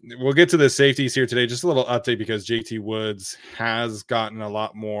we'll get to the safeties here today. Just a little update because JT Woods has gotten a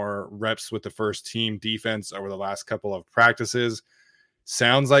lot more reps with the first team defense over the last couple of practices.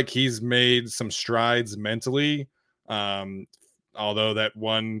 Sounds like he's made some strides mentally. Although that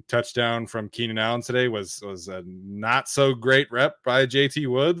one touchdown from Keenan Allen today was a not so great rep by JT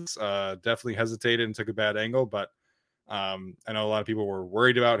Woods. Definitely hesitated and took a bad angle, but I know a lot of people were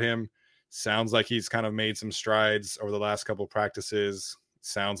worried about him. Sounds like he's kind of made some strides over the last couple of practices.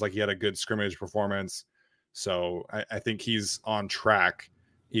 Sounds like he had a good scrimmage performance. So I think he's on track,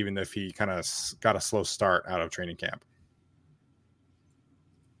 even if he kind of got a slow start out of training camp.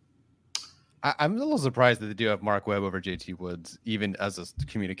 I'm a little surprised that they do have Mark Webb over JT Woods, even as a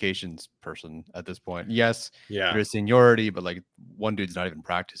communications person at this point. Yes, there's seniority, but like one dude's not even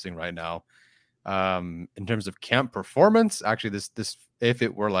practicing right now. In terms of camp performance, actually, this if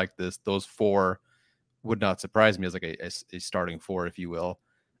it were like this, those four would not surprise me as like a starting four, if you will,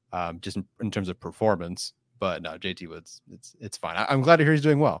 just in terms of performance. But no, JT Woods, it's fine. I'm glad to hear he's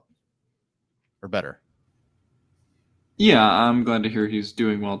doing well or better. Yeah, I'm glad to hear he's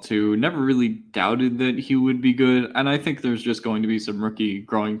doing well too. Never really doubted that he would be good. And I think there's just going to be some rookie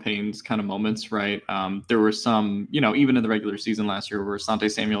growing pains kind of moments, right? There were some, even in the regular season last year where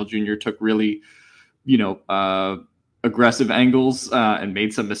Asante Samuel Jr. took really, aggressive angles and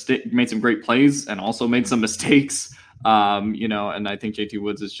made some great plays and also made some mistakes. And I think JT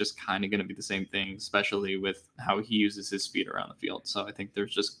Woods is just kind of going to be the same thing, especially with how he uses his speed around the field. So I think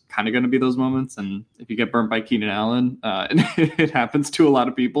there's just kind of going to be those moments. And if you get burnt by Keenan Allen, it happens to a lot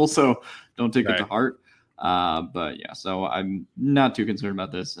of people. So don't take it to heart. But yeah, so I'm not too concerned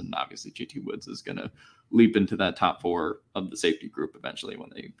about this. And obviously JT Woods is going to leap into that top four of the safety group eventually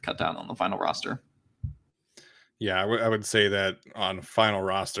when they cut down on the final roster. Yeah, I would say that on final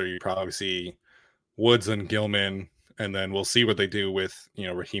roster, you probably see Woods and Gilman, and then we'll see what they do with,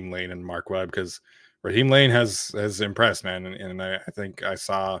 Raheem Lane and Mark Webb, because Raheem Lane has impressed, man. And I think I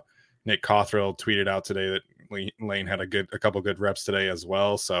saw Nick Cothrell tweeted out today that Lane had a couple good reps today as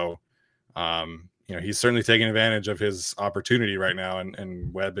well. So, he's certainly taking advantage of his opportunity right now.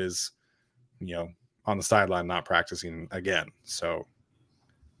 And Webb is, on the sideline, not practicing again. So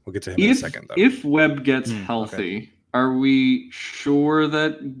we'll get to him in a second, though. If Webb gets healthy, are we sure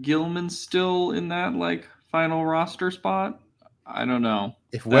that Gilman's still in that final roster spot? I don't know.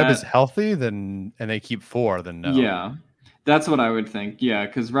 If Webb is healthy, then and they keep four, then no. Yeah, that's what I would think. Yeah,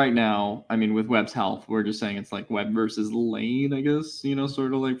 because right now, with Webb's health, we're just saying it's like Webb versus Lane, I guess.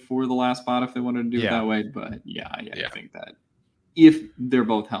 Sort of like for the last spot if they wanted to do it that way. But I think that if they're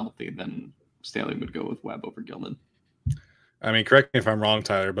both healthy, then Staley would go with Webb over Gilman. Correct me if I'm wrong,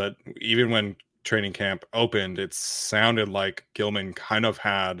 Tyler, but even when training camp opened, it sounded like Gilman kind of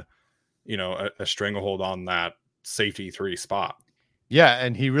had, a stranglehold on that safety 3 spot. Yeah,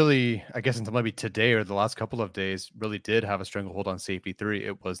 and he really, I guess until maybe today or the last couple of days, really did have a stranglehold on safety 3.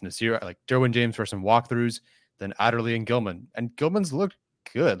 It was Nasir, Derwin James for some walkthroughs, then Adderley and Gilman. And Gilman's looked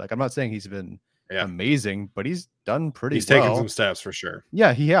good. I'm not saying he's been amazing, but he's done pretty well. He's taken some steps for sure.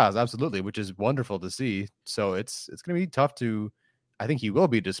 Yeah, he has, absolutely, which is wonderful to see. So it's going to be tough to, I think he will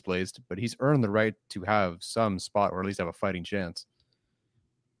be displaced, but he's earned the right to have some spot or at least have a fighting chance.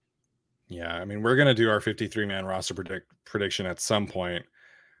 Yeah, we're going to do our 53-man roster prediction at some point.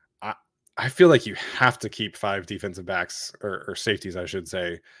 I feel like you have to keep 5 defensive backs or safeties, I should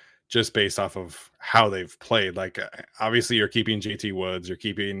say, just based off of how they've played. Obviously, you're keeping JT Woods, you're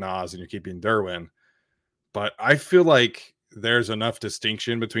keeping Nas, and you're keeping Derwin. But I feel like there's enough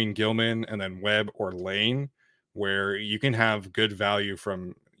distinction between Gilman and then Webb or Lane where you can have good value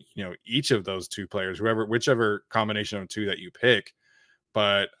from, each of those 2 players, whichever combination of 2 that you pick.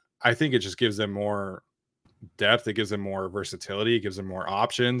 But I think it just gives them more depth. It gives them more versatility. It gives them more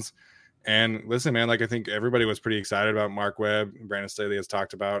options. And listen, man, I think everybody was pretty excited about Mark Webb. Brandon Staley has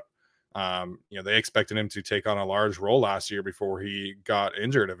talked about, they expected him to take on a large role last year before he got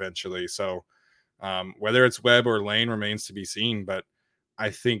injured eventually. So whether it's Webb or Lane remains to be seen. But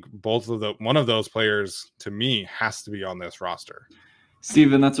I think one of those players to me has to be on this roster.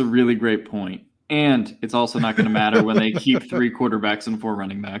 Steven, that's a really great point. And it's also not going to matter when they keep 3 quarterbacks and 4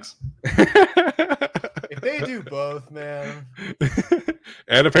 running backs. If they do both, man.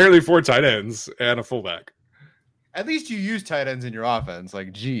 And apparently 4 tight ends and a fullback. At least you use tight ends in your offense.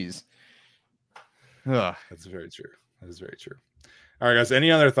 Like, geez. Ugh. That's very true. That is very true. All right, guys.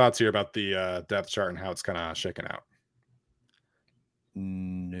 Any other thoughts here about the depth chart and how it's kind of shaking out?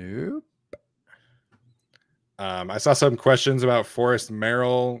 Nope. I saw some questions about Forrest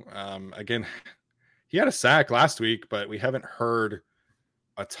Merrill. Again, he had a sack last week, but we haven't heard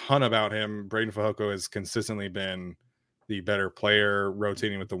a ton about him. Braden Fehoko has consistently been the better player,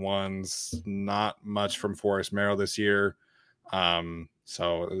 rotating with the ones. Not much from Forrest Merrill this year.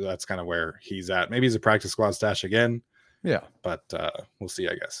 So that's kind of where he's at. Maybe he's a practice squad stash again. Yeah. But we'll see,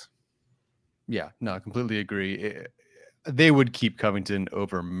 I guess. Yeah, no, I completely agree. They would keep Covington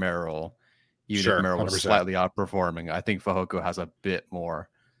over Merrill, even if Merrill was 100%. slightly outperforming. I think Fehoko has a bit more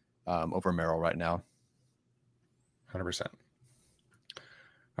over Merrill right now. 100%.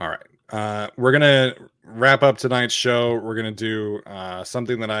 All right. We're going to wrap up tonight's show. We're going to do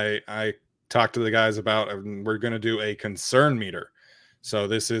something that I talked to the guys about, and we're going to do a concern meter. So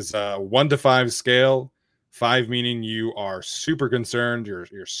this is a 1 to 5 scale. 5 meaning you are super concerned, you're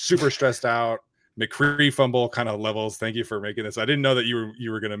super stressed out. McCree fumble kind of levels. Thank you for making this. I didn't know that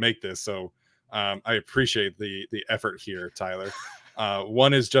you were going to make this, so I appreciate the effort here, Tyler.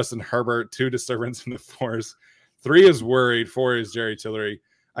 1 is Justin Herbert, 2 disturbance in the force, 3 is worried, 4 is Jerry Tillery.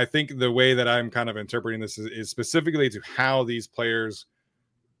 I think the way that I'm kind of interpreting this is specifically to how these players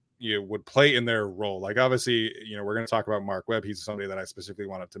would play in their role. Like, obviously, we're going to talk about Mark Webb. He's somebody that I specifically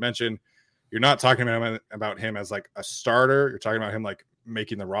wanted to mention. You're not talking about him as like a starter. You're talking about him like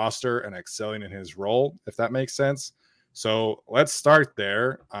making the roster and excelling in his role, if that makes sense. So let's start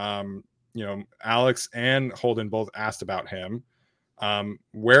there. Alex and Holden both asked about him.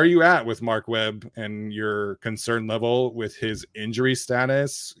 Where are you at with Mark Webb and your concern level with his injury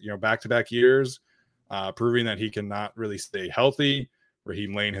status? Back-to-back years, proving that he cannot really stay healthy.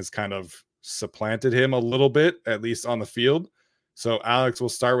 Raheem Lane has kind of supplanted him a little bit, at least on the field. So, Alex, we'll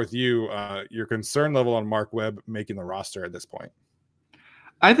start with you. Your concern level on Mark Webb making the roster at this point.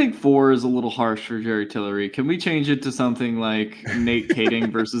 I think 4 is a little harsh for Jerry Tillery. Can we change it to something like Nate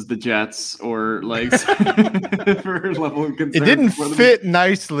Kading versus the Jets, or like for level of concern? It didn't fit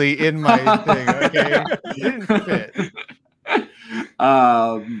nicely in my thing. Okay, it didn't fit.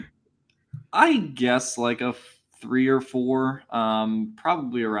 I guess like a 3 or 4,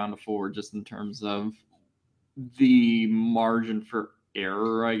 probably around a 4, just in terms of the margin for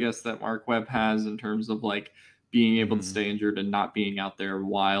error, I guess, that Mark Webb has in terms of like being able to stay injured and not being out there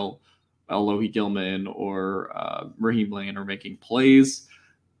while Alohi Gilman or Raheem Lane are making plays.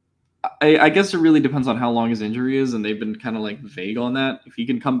 I guess it really depends on how long his injury is, and they've been kind of like vague on that. If he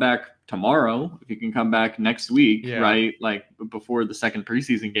can come back tomorrow, if he can come back next week, right, like before the second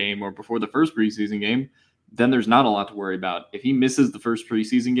preseason game or before the first preseason game, then there's not a lot to worry about. If he misses the first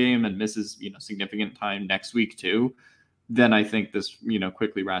preseason game and misses, significant time next week too, then I think this,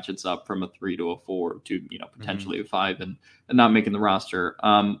 quickly ratchets up from a 3 to a 4 to, potentially a 5 and not making the roster.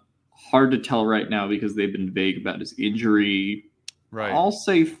 Hard to tell right now because they've been vague about his injury. Right. I'll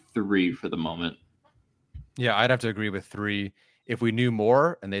say 3 for the moment. Yeah, I'd have to agree with 3. If we knew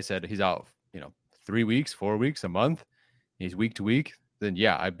more and they said he's out, 3 weeks, 4 weeks, a month, he's week to week, then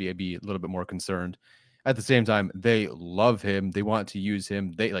yeah, I'd be a little bit more concerned. At the same time, they love him. They want to use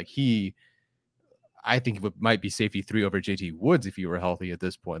him. I think it might be safety 3 over JT Woods if he were healthy at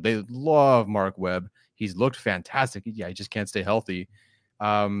this point. They love Mark Webb. He's looked fantastic. Yeah, he just can't stay healthy.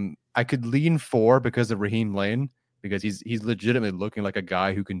 I could lean 4 because of Raheem Lane, because he's legitimately looking like a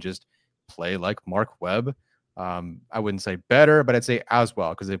guy who can just play like Mark Webb. I wouldn't say better, but I'd say as well,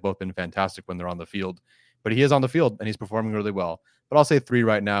 because they've both been fantastic when they're on the field. But he is on the field and he's performing really well. But I'll say 3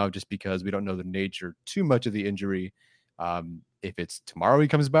 right now, just because we don't know the nature too much of the injury. If it's tomorrow he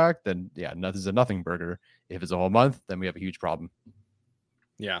comes back, then yeah, this is a nothing burger. If it's a whole month, then we have a huge problem.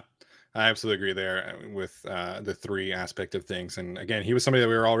 Yeah, I absolutely agree there with the 3 aspect of things. And again, he was somebody that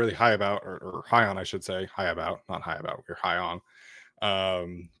we were all really high about, or high on, I should say. High about, not high about. We're high on.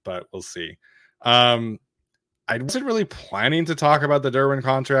 But we'll see. I wasn't really planning to talk about the Derwin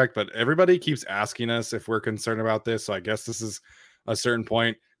contract, but everybody keeps asking us if we're concerned about this. So I guess this is a certain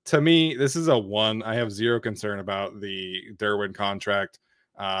point. To me, this is a 1. I have 0 concern about the Derwin contract.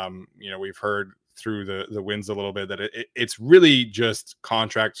 We've heard through the wins a little bit that it's really just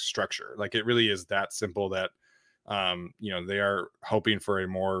contract structure. Like, it really is that simple that, they are hoping for a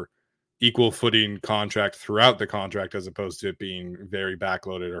more equal footing contract throughout the contract, as opposed to it being very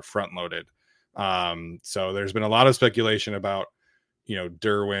backloaded or front loaded. So there's been a lot of speculation about,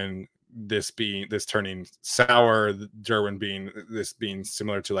 Derwin, this turning sour, Derwin being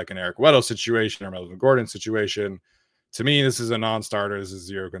similar to like an Eric Weddle situation or Melvin Gordon situation. To me, this is a non-starter. This is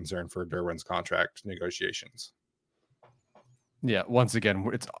 0 concern for Derwin's contract negotiations. Yeah, once again,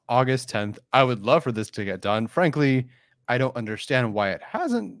 it's August 10th. I would love for this to get done. Frankly, I don't understand why it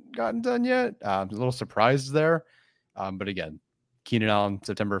hasn't gotten done yet. I'm a little surprised there. But again, Keenan Allen,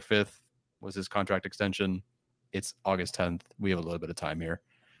 September 5th was his contract extension. It's August 10th. We have a little bit of time here.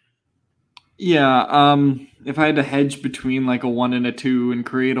 Yeah, if I had to hedge between like a 1 and a 2 and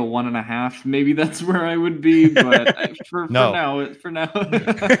create a 1.5, maybe that's where I would be. But for now, for now,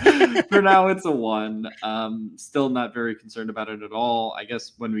 it's a 1. Still not very concerned about it at all. I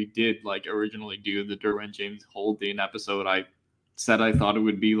guess when we did like originally do the Derwin James Holding episode, I said I thought it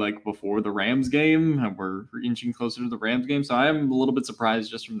would be like before the Rams game, and we're inching closer to the Rams game. So I am a little bit surprised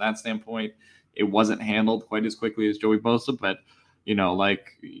just from that standpoint. It wasn't handled quite as quickly as Joey Bosa, but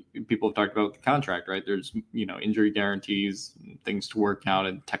like people have talked about the contract, right? There's, injury guarantees, things to work out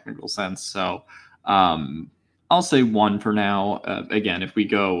in technical sense. So I'll say 1 for now. Again, if we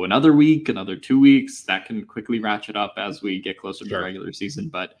go another week, another 2 weeks, that can quickly ratchet up as we get closer to the regular season.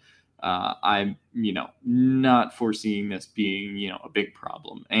 But I'm, not foreseeing this being, a big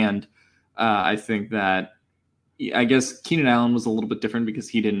problem. And I think that, I guess Keenan Allen was a little bit different because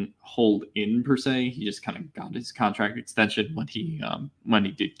he didn't hold in per se. He just kind of got his contract extension when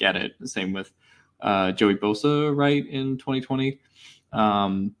he did get it. The same with Joey Bosa, right, in 2020.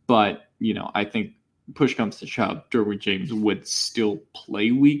 But I think push comes to shove, Derwin James would still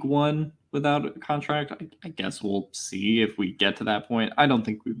play week 1 without a contract. I guess we'll see if we get to that point. I don't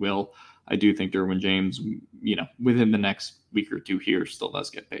think we will. I do think Derwin James, within the next week or 2 here, still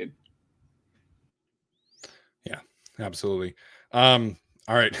does get paid. Yeah, absolutely. All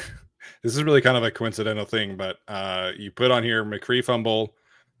right. This is really kind of a coincidental thing, but you put on here McCree fumble.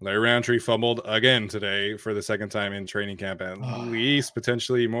 Larry Roundtree fumbled again today for the second time in training camp, at least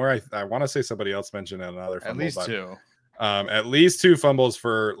potentially more. I want to say somebody else mentioned another fumble. At least 2. At least 2 fumbles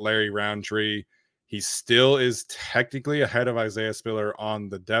for Larry Roundtree. He still is technically ahead of Isaiah Spiller on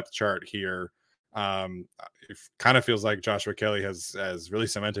the depth chart here. It kind of feels like Joshua Kelly has really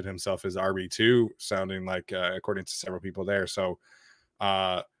cemented himself as RB2, sounding like according to several people there. So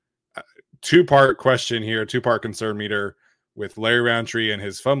 2-part question here, 2-part concern meter with Larry Roundtree and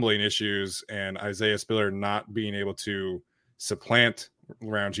his fumbling issues and Isaiah Spiller not being able to supplant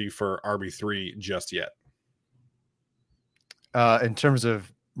Roundtree for RB3 just yet. In terms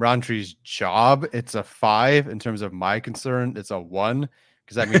of Roundtree's job, it's a 5. In terms of my concern, it's a 1.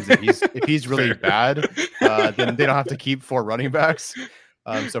 Because that means if he's really bad, then they don't have to keep 4 running backs.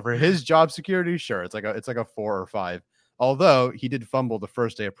 So for his job security, sure, it's like a 4 or 5. Although he did fumble the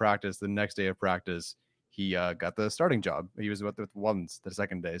first day of practice, the next day of practice, he got the starting job. He was with ones the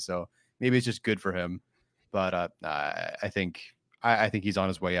second day, so maybe it's just good for him. But I think he's on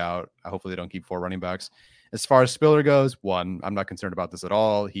his way out. Hopefully they don't keep 4 running backs. As far as Spiller goes, 1, I'm not concerned about this at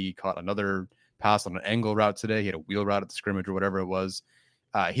all. He caught another pass on an angle route today. He had a wheel route at the scrimmage or whatever it was.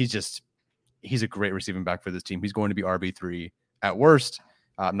 He's a great receiving back for this team. He's going to be RB3 at worst.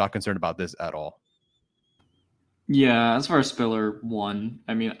 I'm not concerned about this at all. Yeah, as far as Spiller, 1.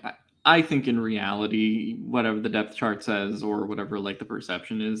 I mean, I think in reality, whatever the depth chart says or whatever like the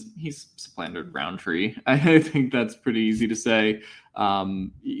perception is, he's supplanted Roundtree. I think that's pretty easy to say.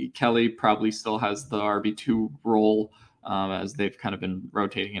 Kelly probably still has the RB2 role as they've kind of been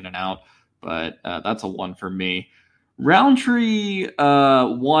rotating in and out, but that's a 1 for me. Roundtree,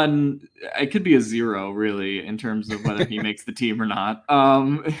 1, it could be a 0 really in terms of whether he makes the team or not.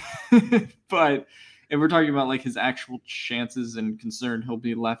 But if we're talking about like his actual chances and concern he'll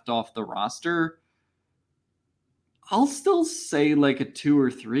be left off the roster, I'll still say like a 2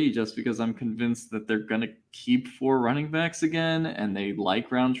 or 3 just because I'm convinced that they're going to keep 4 running backs again and they like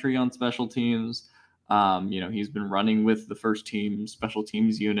Roundtree on special teams. He's been running with the first team special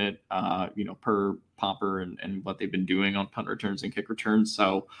teams unit, per Popper and what they've been doing on punt returns and kick returns.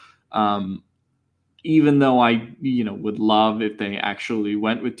 So even though I, would love if they actually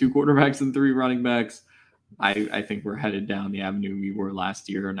went with 2 quarterbacks and 3 running backs, I think we're headed down the avenue we were last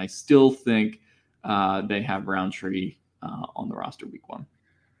year. And I still think they have Roundtree on the roster week 1.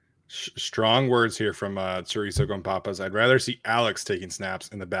 Strong words here from Chorizo Gompapas. I'd rather see Alex taking snaps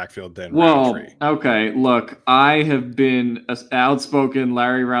in the backfield than Roundtree. Okay, look, I have been an outspoken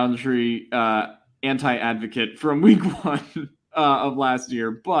Larry Roundtree anti-advocate from week 1 of last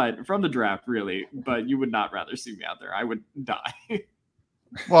year, but from the draft, really. But you would not rather see me out there. I would die.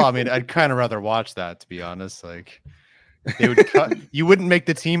 Well, I mean, I'd kind of rather watch that, to be honest. Like, they would cut. You wouldn't make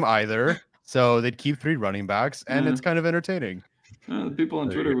the team either, so they'd keep 3 running backs, and it's kind of entertaining. The people on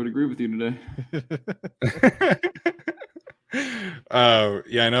Twitter would agree with you today.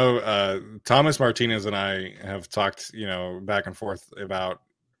 Yeah, I know Thomas Martinez and I have talked, back and forth about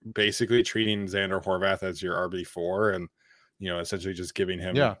basically treating Xander Horvath as your RB4. And, essentially just giving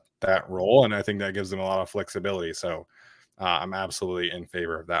him Yeah. that role. And I think that gives him a lot of flexibility. So I'm absolutely in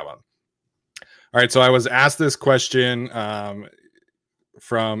favor of that one. All right. So I was asked this question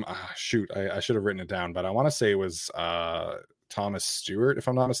from, I should have written it down, but I want to say it was Thomas Stewart, if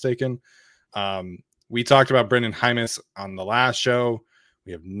I'm not mistaken. We talked about Brendan Hymas on the last show.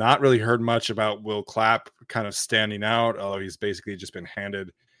 We have not really heard much about Will Clapp kind of standing out, although he's basically just been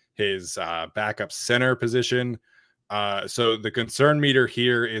handed his backup center position. So the concern meter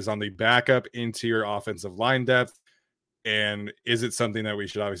here is on the backup interior offensive line depth. And is it something that we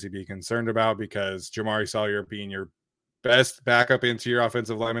should obviously be concerned about? Because Jamari Salyer being your best backup interior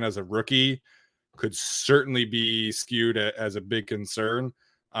offensive lineman as a rookie could certainly be skewed as a big concern.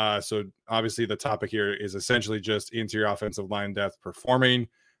 So obviously the topic here is essentially just interior offensive line depth performing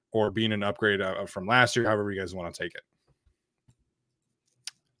or being an upgrade from last year, however you guys want to take it.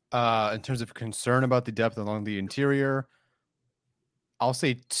 In terms of concern about the depth along the interior, I'll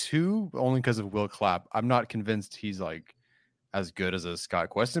say 2, only because of Will Clapp. I'm not convinced he's like as good as a Scott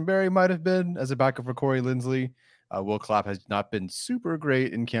Questenberry might have been as a backup for Corey Linsley. Will Clapp has not been super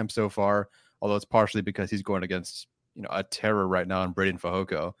great in camp so far, although it's partially because he's going against a terror right now in Braden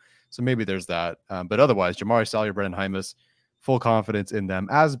Fajoko. So maybe there's that. But otherwise, Jamari Salyer, Brendan Hymas, full confidence in them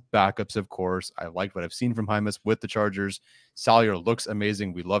as backups, of course. I like what I've seen from Hymas with the Chargers. Salyer looks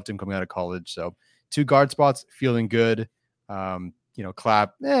amazing. We loved him coming out of college. So 2 guard spots, feeling good.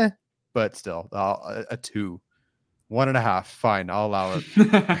 Clapp, but still, a 2. 1.5, fine. I'll allow it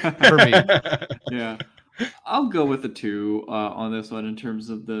for me. Yeah. I'll go with a 2 on this one in terms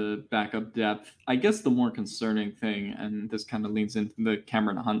of the backup depth. I guess the more concerning thing, and this kind of leans into the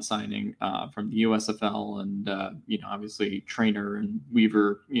Cameron Hunt signing from the USFL, and obviously Trainer and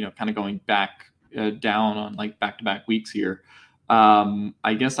Weaver, kind of going back down on like back-to-back weeks here.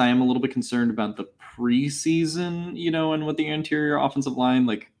 I guess I am a little bit concerned about the preseason, and what the interior offensive line,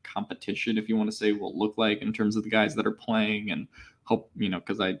 like competition, if you want to say, will look like in terms of the guys that are playing, and hope,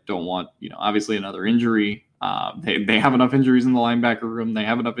 because I don't want, obviously another injury. They have enough injuries in the linebacker room. They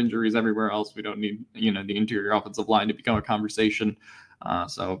have enough injuries everywhere else. We don't need, the interior offensive line to become a conversation.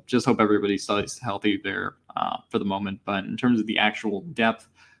 So just hope everybody stays healthy there for the moment. But in terms of the actual depth,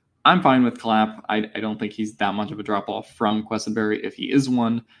 I'm fine with Clapp. I don't think he's that much of a drop off from Questenberry if he is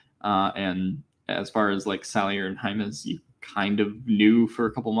one. And as far as like Salyer and Hymas, you kind of knew for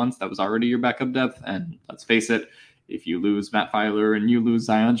a couple months that was already your backup depth. And let's face it, if you lose Matt Filer and you lose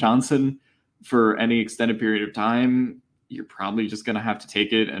Zion Johnson for any extended period of time, you're probably just going to have to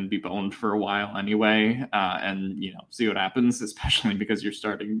take it and be boned for a while anyway, and see what happens, especially because you're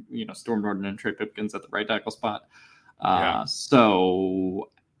starting Storm Norton and Trey Pipkins at the right tackle spot. So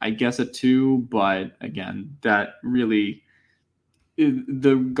I guess a 2, but again, that really,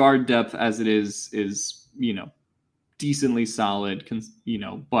 the guard depth as it is decently solid,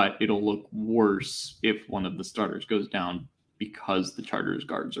 but it'll look worse if one of the starters goes down because the Chargers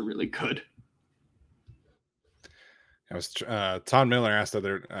guards are really good. I was Todd Miller asked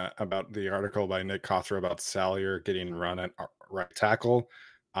about the article by Nick Cothra about Salyer getting run at right tackle.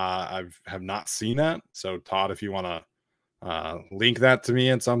 I have not seen that. So Todd, if you want to link that to me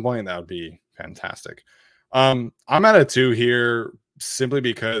at some point, that would be fantastic. I'm at a 2 here simply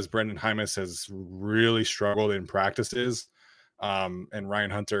because Brendan Hymas has really struggled in practices. And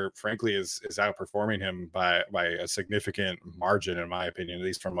Ryan Hunter, frankly, is outperforming him by a significant margin, in my opinion, at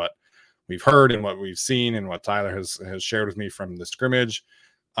least from what we've heard and what we've seen and what Tyler has shared with me from the scrimmage.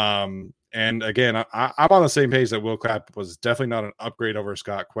 And again, I'm on the same page that Will Clapp was definitely not an upgrade over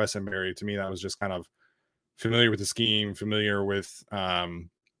Scott Questenberry. To me, that was just kind of familiar with the scheme, familiar with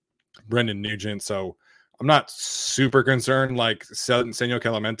Brendan Nugent. So I'm not super concerned like Senio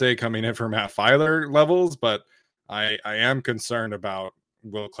Clemente coming in for Matt Filer levels, but I am concerned about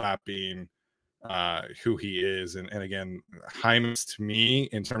Will Clapp being who he is. And again, Hymas to me,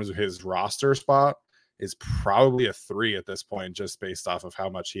 in terms of his roster spot, is probably a 3 at this point, just based off of how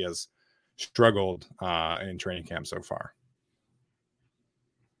much he has struggled in training camp so far.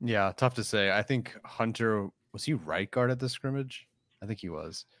 Yeah, tough to say. I think Hunter, was he right guard at the scrimmage? I think he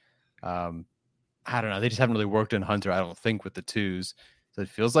was. I don't know. They just haven't really worked in Hunter, I don't think, with the 2s. So it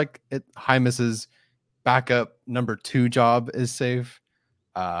feels like Hymas's backup number 2 job is safe.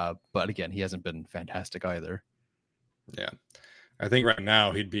 But again, he hasn't been fantastic either. Yeah. I think right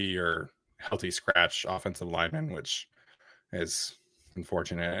now he'd be your healthy scratch offensive lineman, which is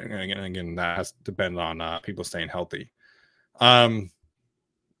unfortunate. And again, that has to depend on people staying healthy.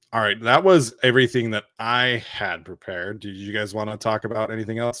 All right. That was everything that I had prepared. Did you guys want to talk about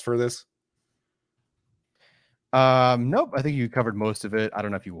anything else for this? Nope. I think you covered most of it. I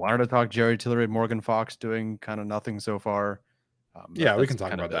don't know if you wanted to talk Jerry Tillery, Morgan Fox doing kind of nothing so far. Yeah, we can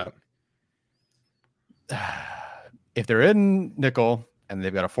talk about that. If they're in nickel and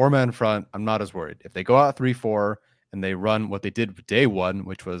they've got a 4-man front, I'm not as worried. If they go out 3-4 and they run what they did day one,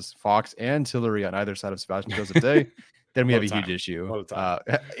 which was Fox and Tillery on either side of Sebastian Joseph Day, then we have a huge issue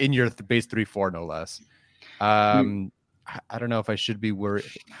in your base 3-4, no less. I don't know if I should be worried.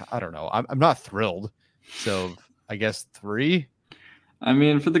 I don't know. I'm not thrilled. So I guess 3. I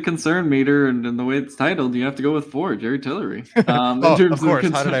mean, for the concern meter and the way it's titled, you have to go with 4, Jerry Tillery. Of course.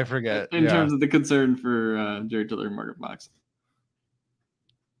 How did I forget? In terms of the concern for Jerry Tillery and Morgan Fox.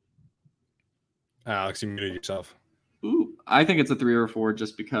 Alex, you muted yourself. Ooh, I think it's a 3 or 4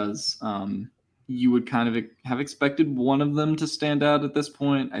 just because you would kind of have expected one of them to stand out at this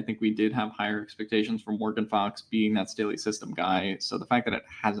point. I think we did have higher expectations from Morgan Fox being that Staley system guy. So the fact that it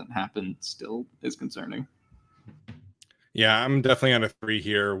hasn't happened still is concerning. Yeah, I'm definitely on a 3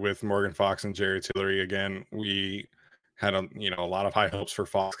 here with Morgan Fox and Jerry Tillery. Again, we had a lot of high hopes for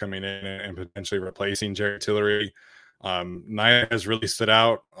Fox coming in and potentially replacing Jerry Tillery. Naya has really stood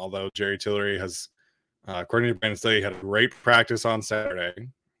out, although Jerry Tillery has, according to Brandon Staley, had a great practice on Saturday.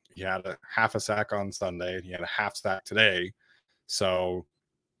 He had a half a sack on Sunday. He had a half sack today. So,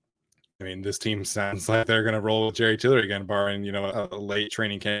 I mean, this team sounds like they're going to roll with Jerry Tillery again, barring, a late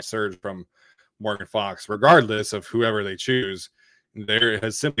training camp surge from Morgan Fox. Regardless of whoever they choose, there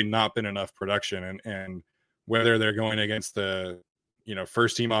has simply not been enough production. And whether they're going against the,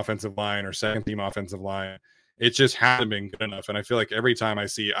 first team offensive line or second team offensive line, it just hasn't been good enough. And I feel like every time I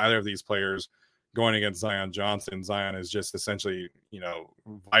see either of these players going against Zion Johnson, Zion is just essentially,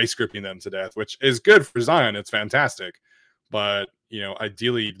 vice gripping them to death, which is good for Zion. It's fantastic. But,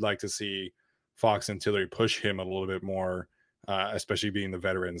 ideally you'd like to see Fox and Tillery push him a little bit more, especially being the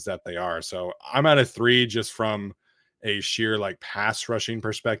veterans that they are. So I'm at a 3 just from a sheer pass rushing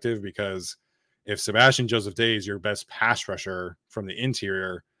perspective, because if Sebastian Joseph Day is your best pass rusher from the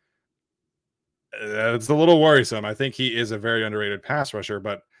interior, it's a little worrisome. I think he is a very underrated pass rusher,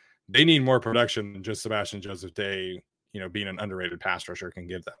 but they need more production than just Sebastian Joseph Day, being an underrated pass rusher can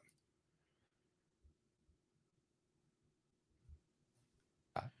give them.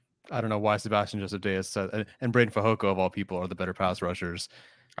 I don't know why Sebastian Joseph Day is said, and Braden Fehoko of all people are the better pass rushers.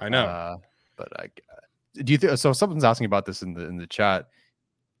 I know, but do you think so? Someone's asking about this in the chat.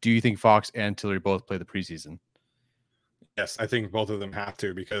 Do you think Fox and Tillery both play the preseason? Yes, I think both of them have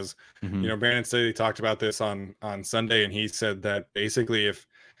to, because Brandon Staley talked about this on Sunday, and he said that basically if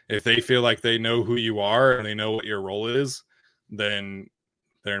they feel like they know who you are and they know what your role is, then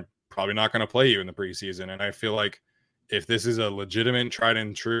they're probably not going to play you in the preseason. And I feel like if this is a legitimate, tried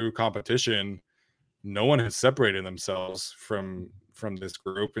and true competition, no one has separated themselves from this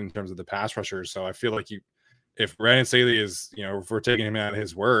group in terms of the pass rushers. So I feel like if Brandon Staley is, if we're taking him at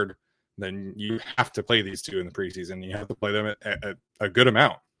his word, then you have to play these two in the preseason. You have to play them at a good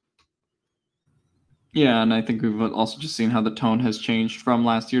amount. Yeah, and I think we've also just seen how the tone has changed from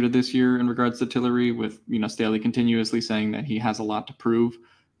last year to this year in regards to Tillery, with Staley continuously saying that he has a lot to prove.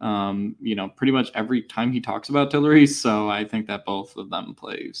 Pretty much every time he talks about Tillery. So I think that both of them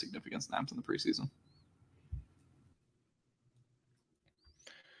play significant snaps in the preseason.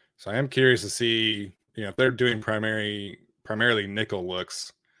 So I am curious to see, if they're doing primarily nickel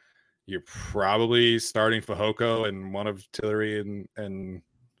looks, you're probably starting Fehoko and one of Tillery and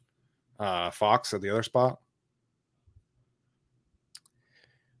Fox at the other spot.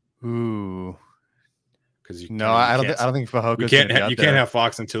 Ooh, because I don't think Fehoko. You can't have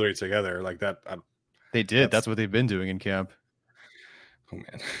Fox and Tillery together like that. They did. That's what they've been doing in camp. Oh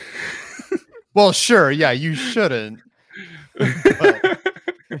man. Well, sure, yeah, you shouldn't. But,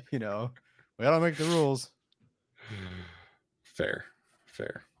 we gotta make the rules. Fair.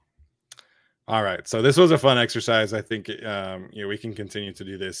 All right, so this was a fun exercise. I think we can continue to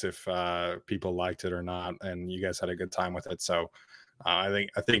do this if people liked it or not, and you guys had a good time with it. So I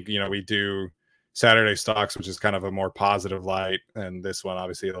think we do Saturday stocks, which is kind of a more positive light, and this one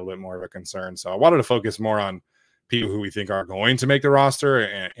obviously a little bit more of a concern. So I wanted to focus more on people who we think are going to make the roster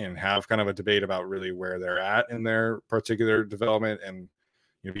and have kind of a debate about really where they're at in their particular development and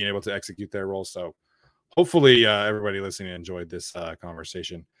being able to execute their role. So hopefully everybody listening enjoyed this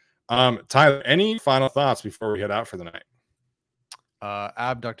conversation. Tyler, any final thoughts before we head out for the night?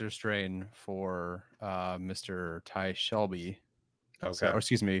 Abductor strain for Mr. Ty Shelby. Okay. So, or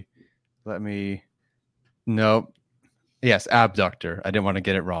excuse me. Nope. Yes, abductor. I didn't want to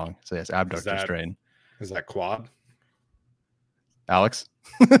get it wrong. So yes, abductor strain. Is that quad? Alex?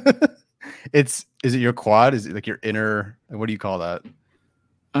 Is it your quad? Is it like your inner? What do you call that?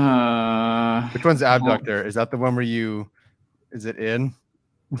 Which one's abductor? Is that the one where is it in?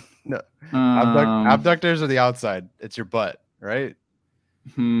 No. Abductors are the outside. It's your butt. right?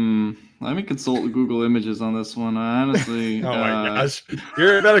 Let me consult Google Images on this one. I honestly. Oh my gosh,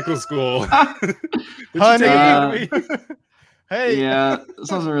 you're in medical school. Did you Honey. take anatomy? Hey. Yeah, this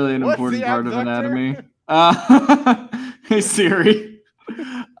wasn't really an What's important the part of abductor? anatomy. Hey Siri.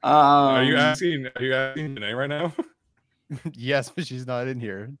 Are you asking Janae right now? Yes, but she's not in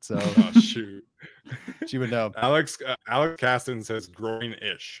here, so Oh shoot, she would know. Alex Caston says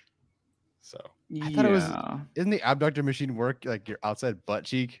groin-ish. So I thought it was. Isn't the abductor machine work like your outside butt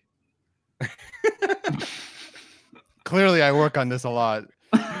cheek? Clearly, I work on this a lot.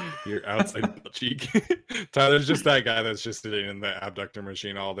 your outside butt cheek. Tyler's just that guy that's just sitting in the abductor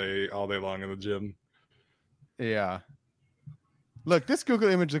machine all day long in the gym. Yeah. Look, this Google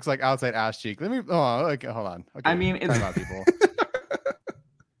image looks like outside ass cheek. Hold on. Okay, I mean, it's time out, people.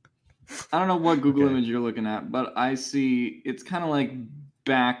 I don't know what Google image you're looking at, but I see it's kind of like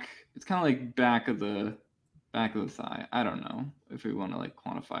back. It's kind of like back of the thigh. I don't know if we want to like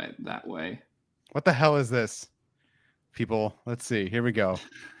quantify it that way. What the hell is this? People, let's see. Here we go.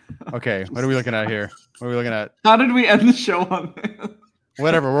 Okay, what are we looking at here? What are we looking at? How did we end the show on this?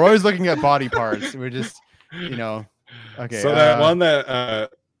 Whatever. We're always looking at body parts. We're just, okay. So that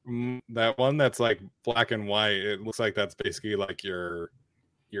one that's like black and white, it looks like that's basically like your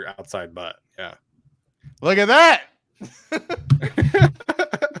outside butt. Yeah. Look at that.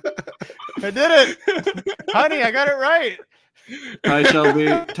 I did it. Honey, I got it right. Ty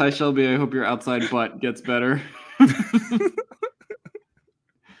Shelby, I hope your outside butt gets better.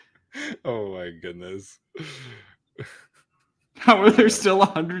 Oh my goodness. How are there still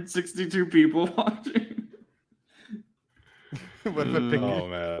 162 people watching? What if I pick Oh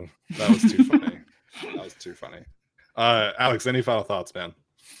man, that was too funny. Alex, any final thoughts, man?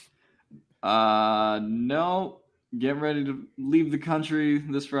 No. Getting ready to leave the country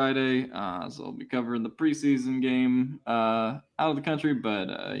this Friday. So I'll be covering the preseason game out of the country.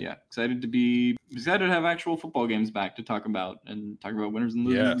 But yeah, excited to have actual football games back to talk about winners and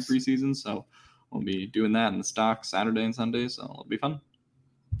losers in the preseason. So we'll be doing that in the stock Saturday and Sunday. So it'll be fun.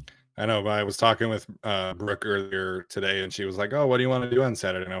 I know, but I was talking with Brooke earlier today, and she was like, "Oh, what do you want to do on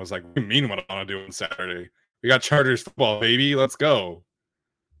Saturday?" And I was like, "What do you mean what I want to do on Saturday? We got Chargers football, baby. Let's go."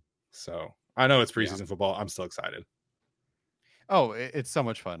 So I know it's preseason football. I'm still excited. Oh, it's so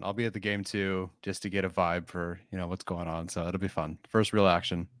much fun. I'll be at the game too, just to get a vibe for what's going on. So it'll be fun. First real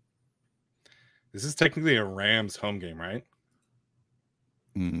action. This is technically a Rams home game, right?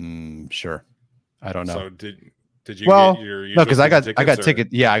 Sure. I don't know. So did you get your usual because I got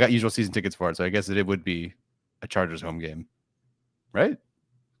tickets? Yeah, I got usual season tickets for it. So I guess it would be a Chargers home game, right?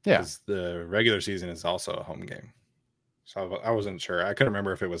 Yeah. Because the regular season is also a home game. So I wasn't sure. I couldn't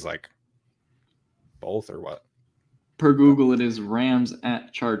remember if it was like both or what. Per Google, it is Rams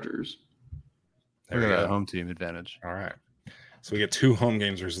at Chargers. Look at that home team advantage. All right. So we get 2 home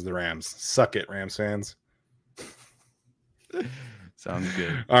games versus the Rams. Suck it, Rams fans. Sounds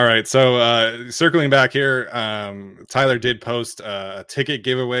good. All right. So circling back here, Tyler did post a ticket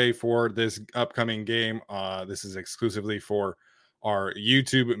giveaway for this upcoming game. This is exclusively for our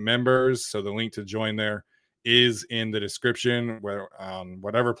YouTube members. So the link to join there is in the description, where on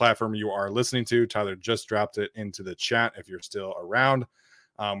whatever platform you are listening to. Tyler just dropped it into the chat if you're still around.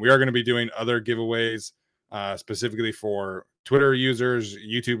 We are going to be doing other giveaways specifically for Twitter users,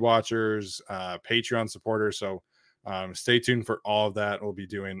 YouTube watchers, Patreon supporters. So stay tuned for all of that. We'll be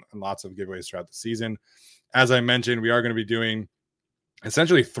doing lots of giveaways throughout the season. As I mentioned, we are going to be doing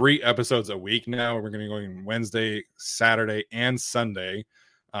essentially 3 episodes a week now. We're going to be going Wednesday, Saturday, and Sunday.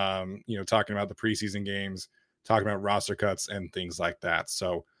 Talking about the preseason games, talking about roster cuts and things like that.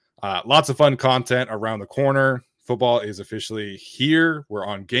 So lots of fun content around the corner. Football is officially here. We're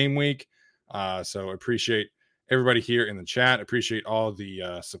on game week. So appreciate everybody here in the chat. Appreciate all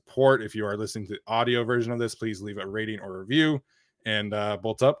the support. If you are listening to the audio version of this, please leave a rating or review, and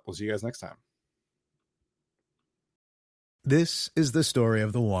bolt up. We'll see you guys next time. This is the story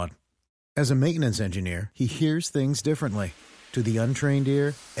of the one. As a maintenance engineer, he hears things differently. To the untrained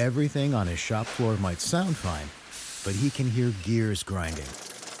ear, everything on his shop floor might sound fine, but he can hear gears grinding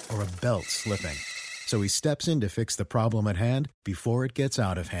or a belt slipping. So he steps in to fix the problem at hand before it gets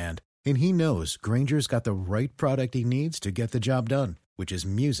out of hand. And he knows Grainger's got the right product he needs to get the job done, which is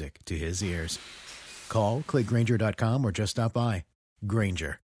music to his ears. Call, click Grainger.com, or just stop by.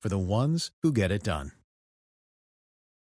 Grainger, for the ones who get it done.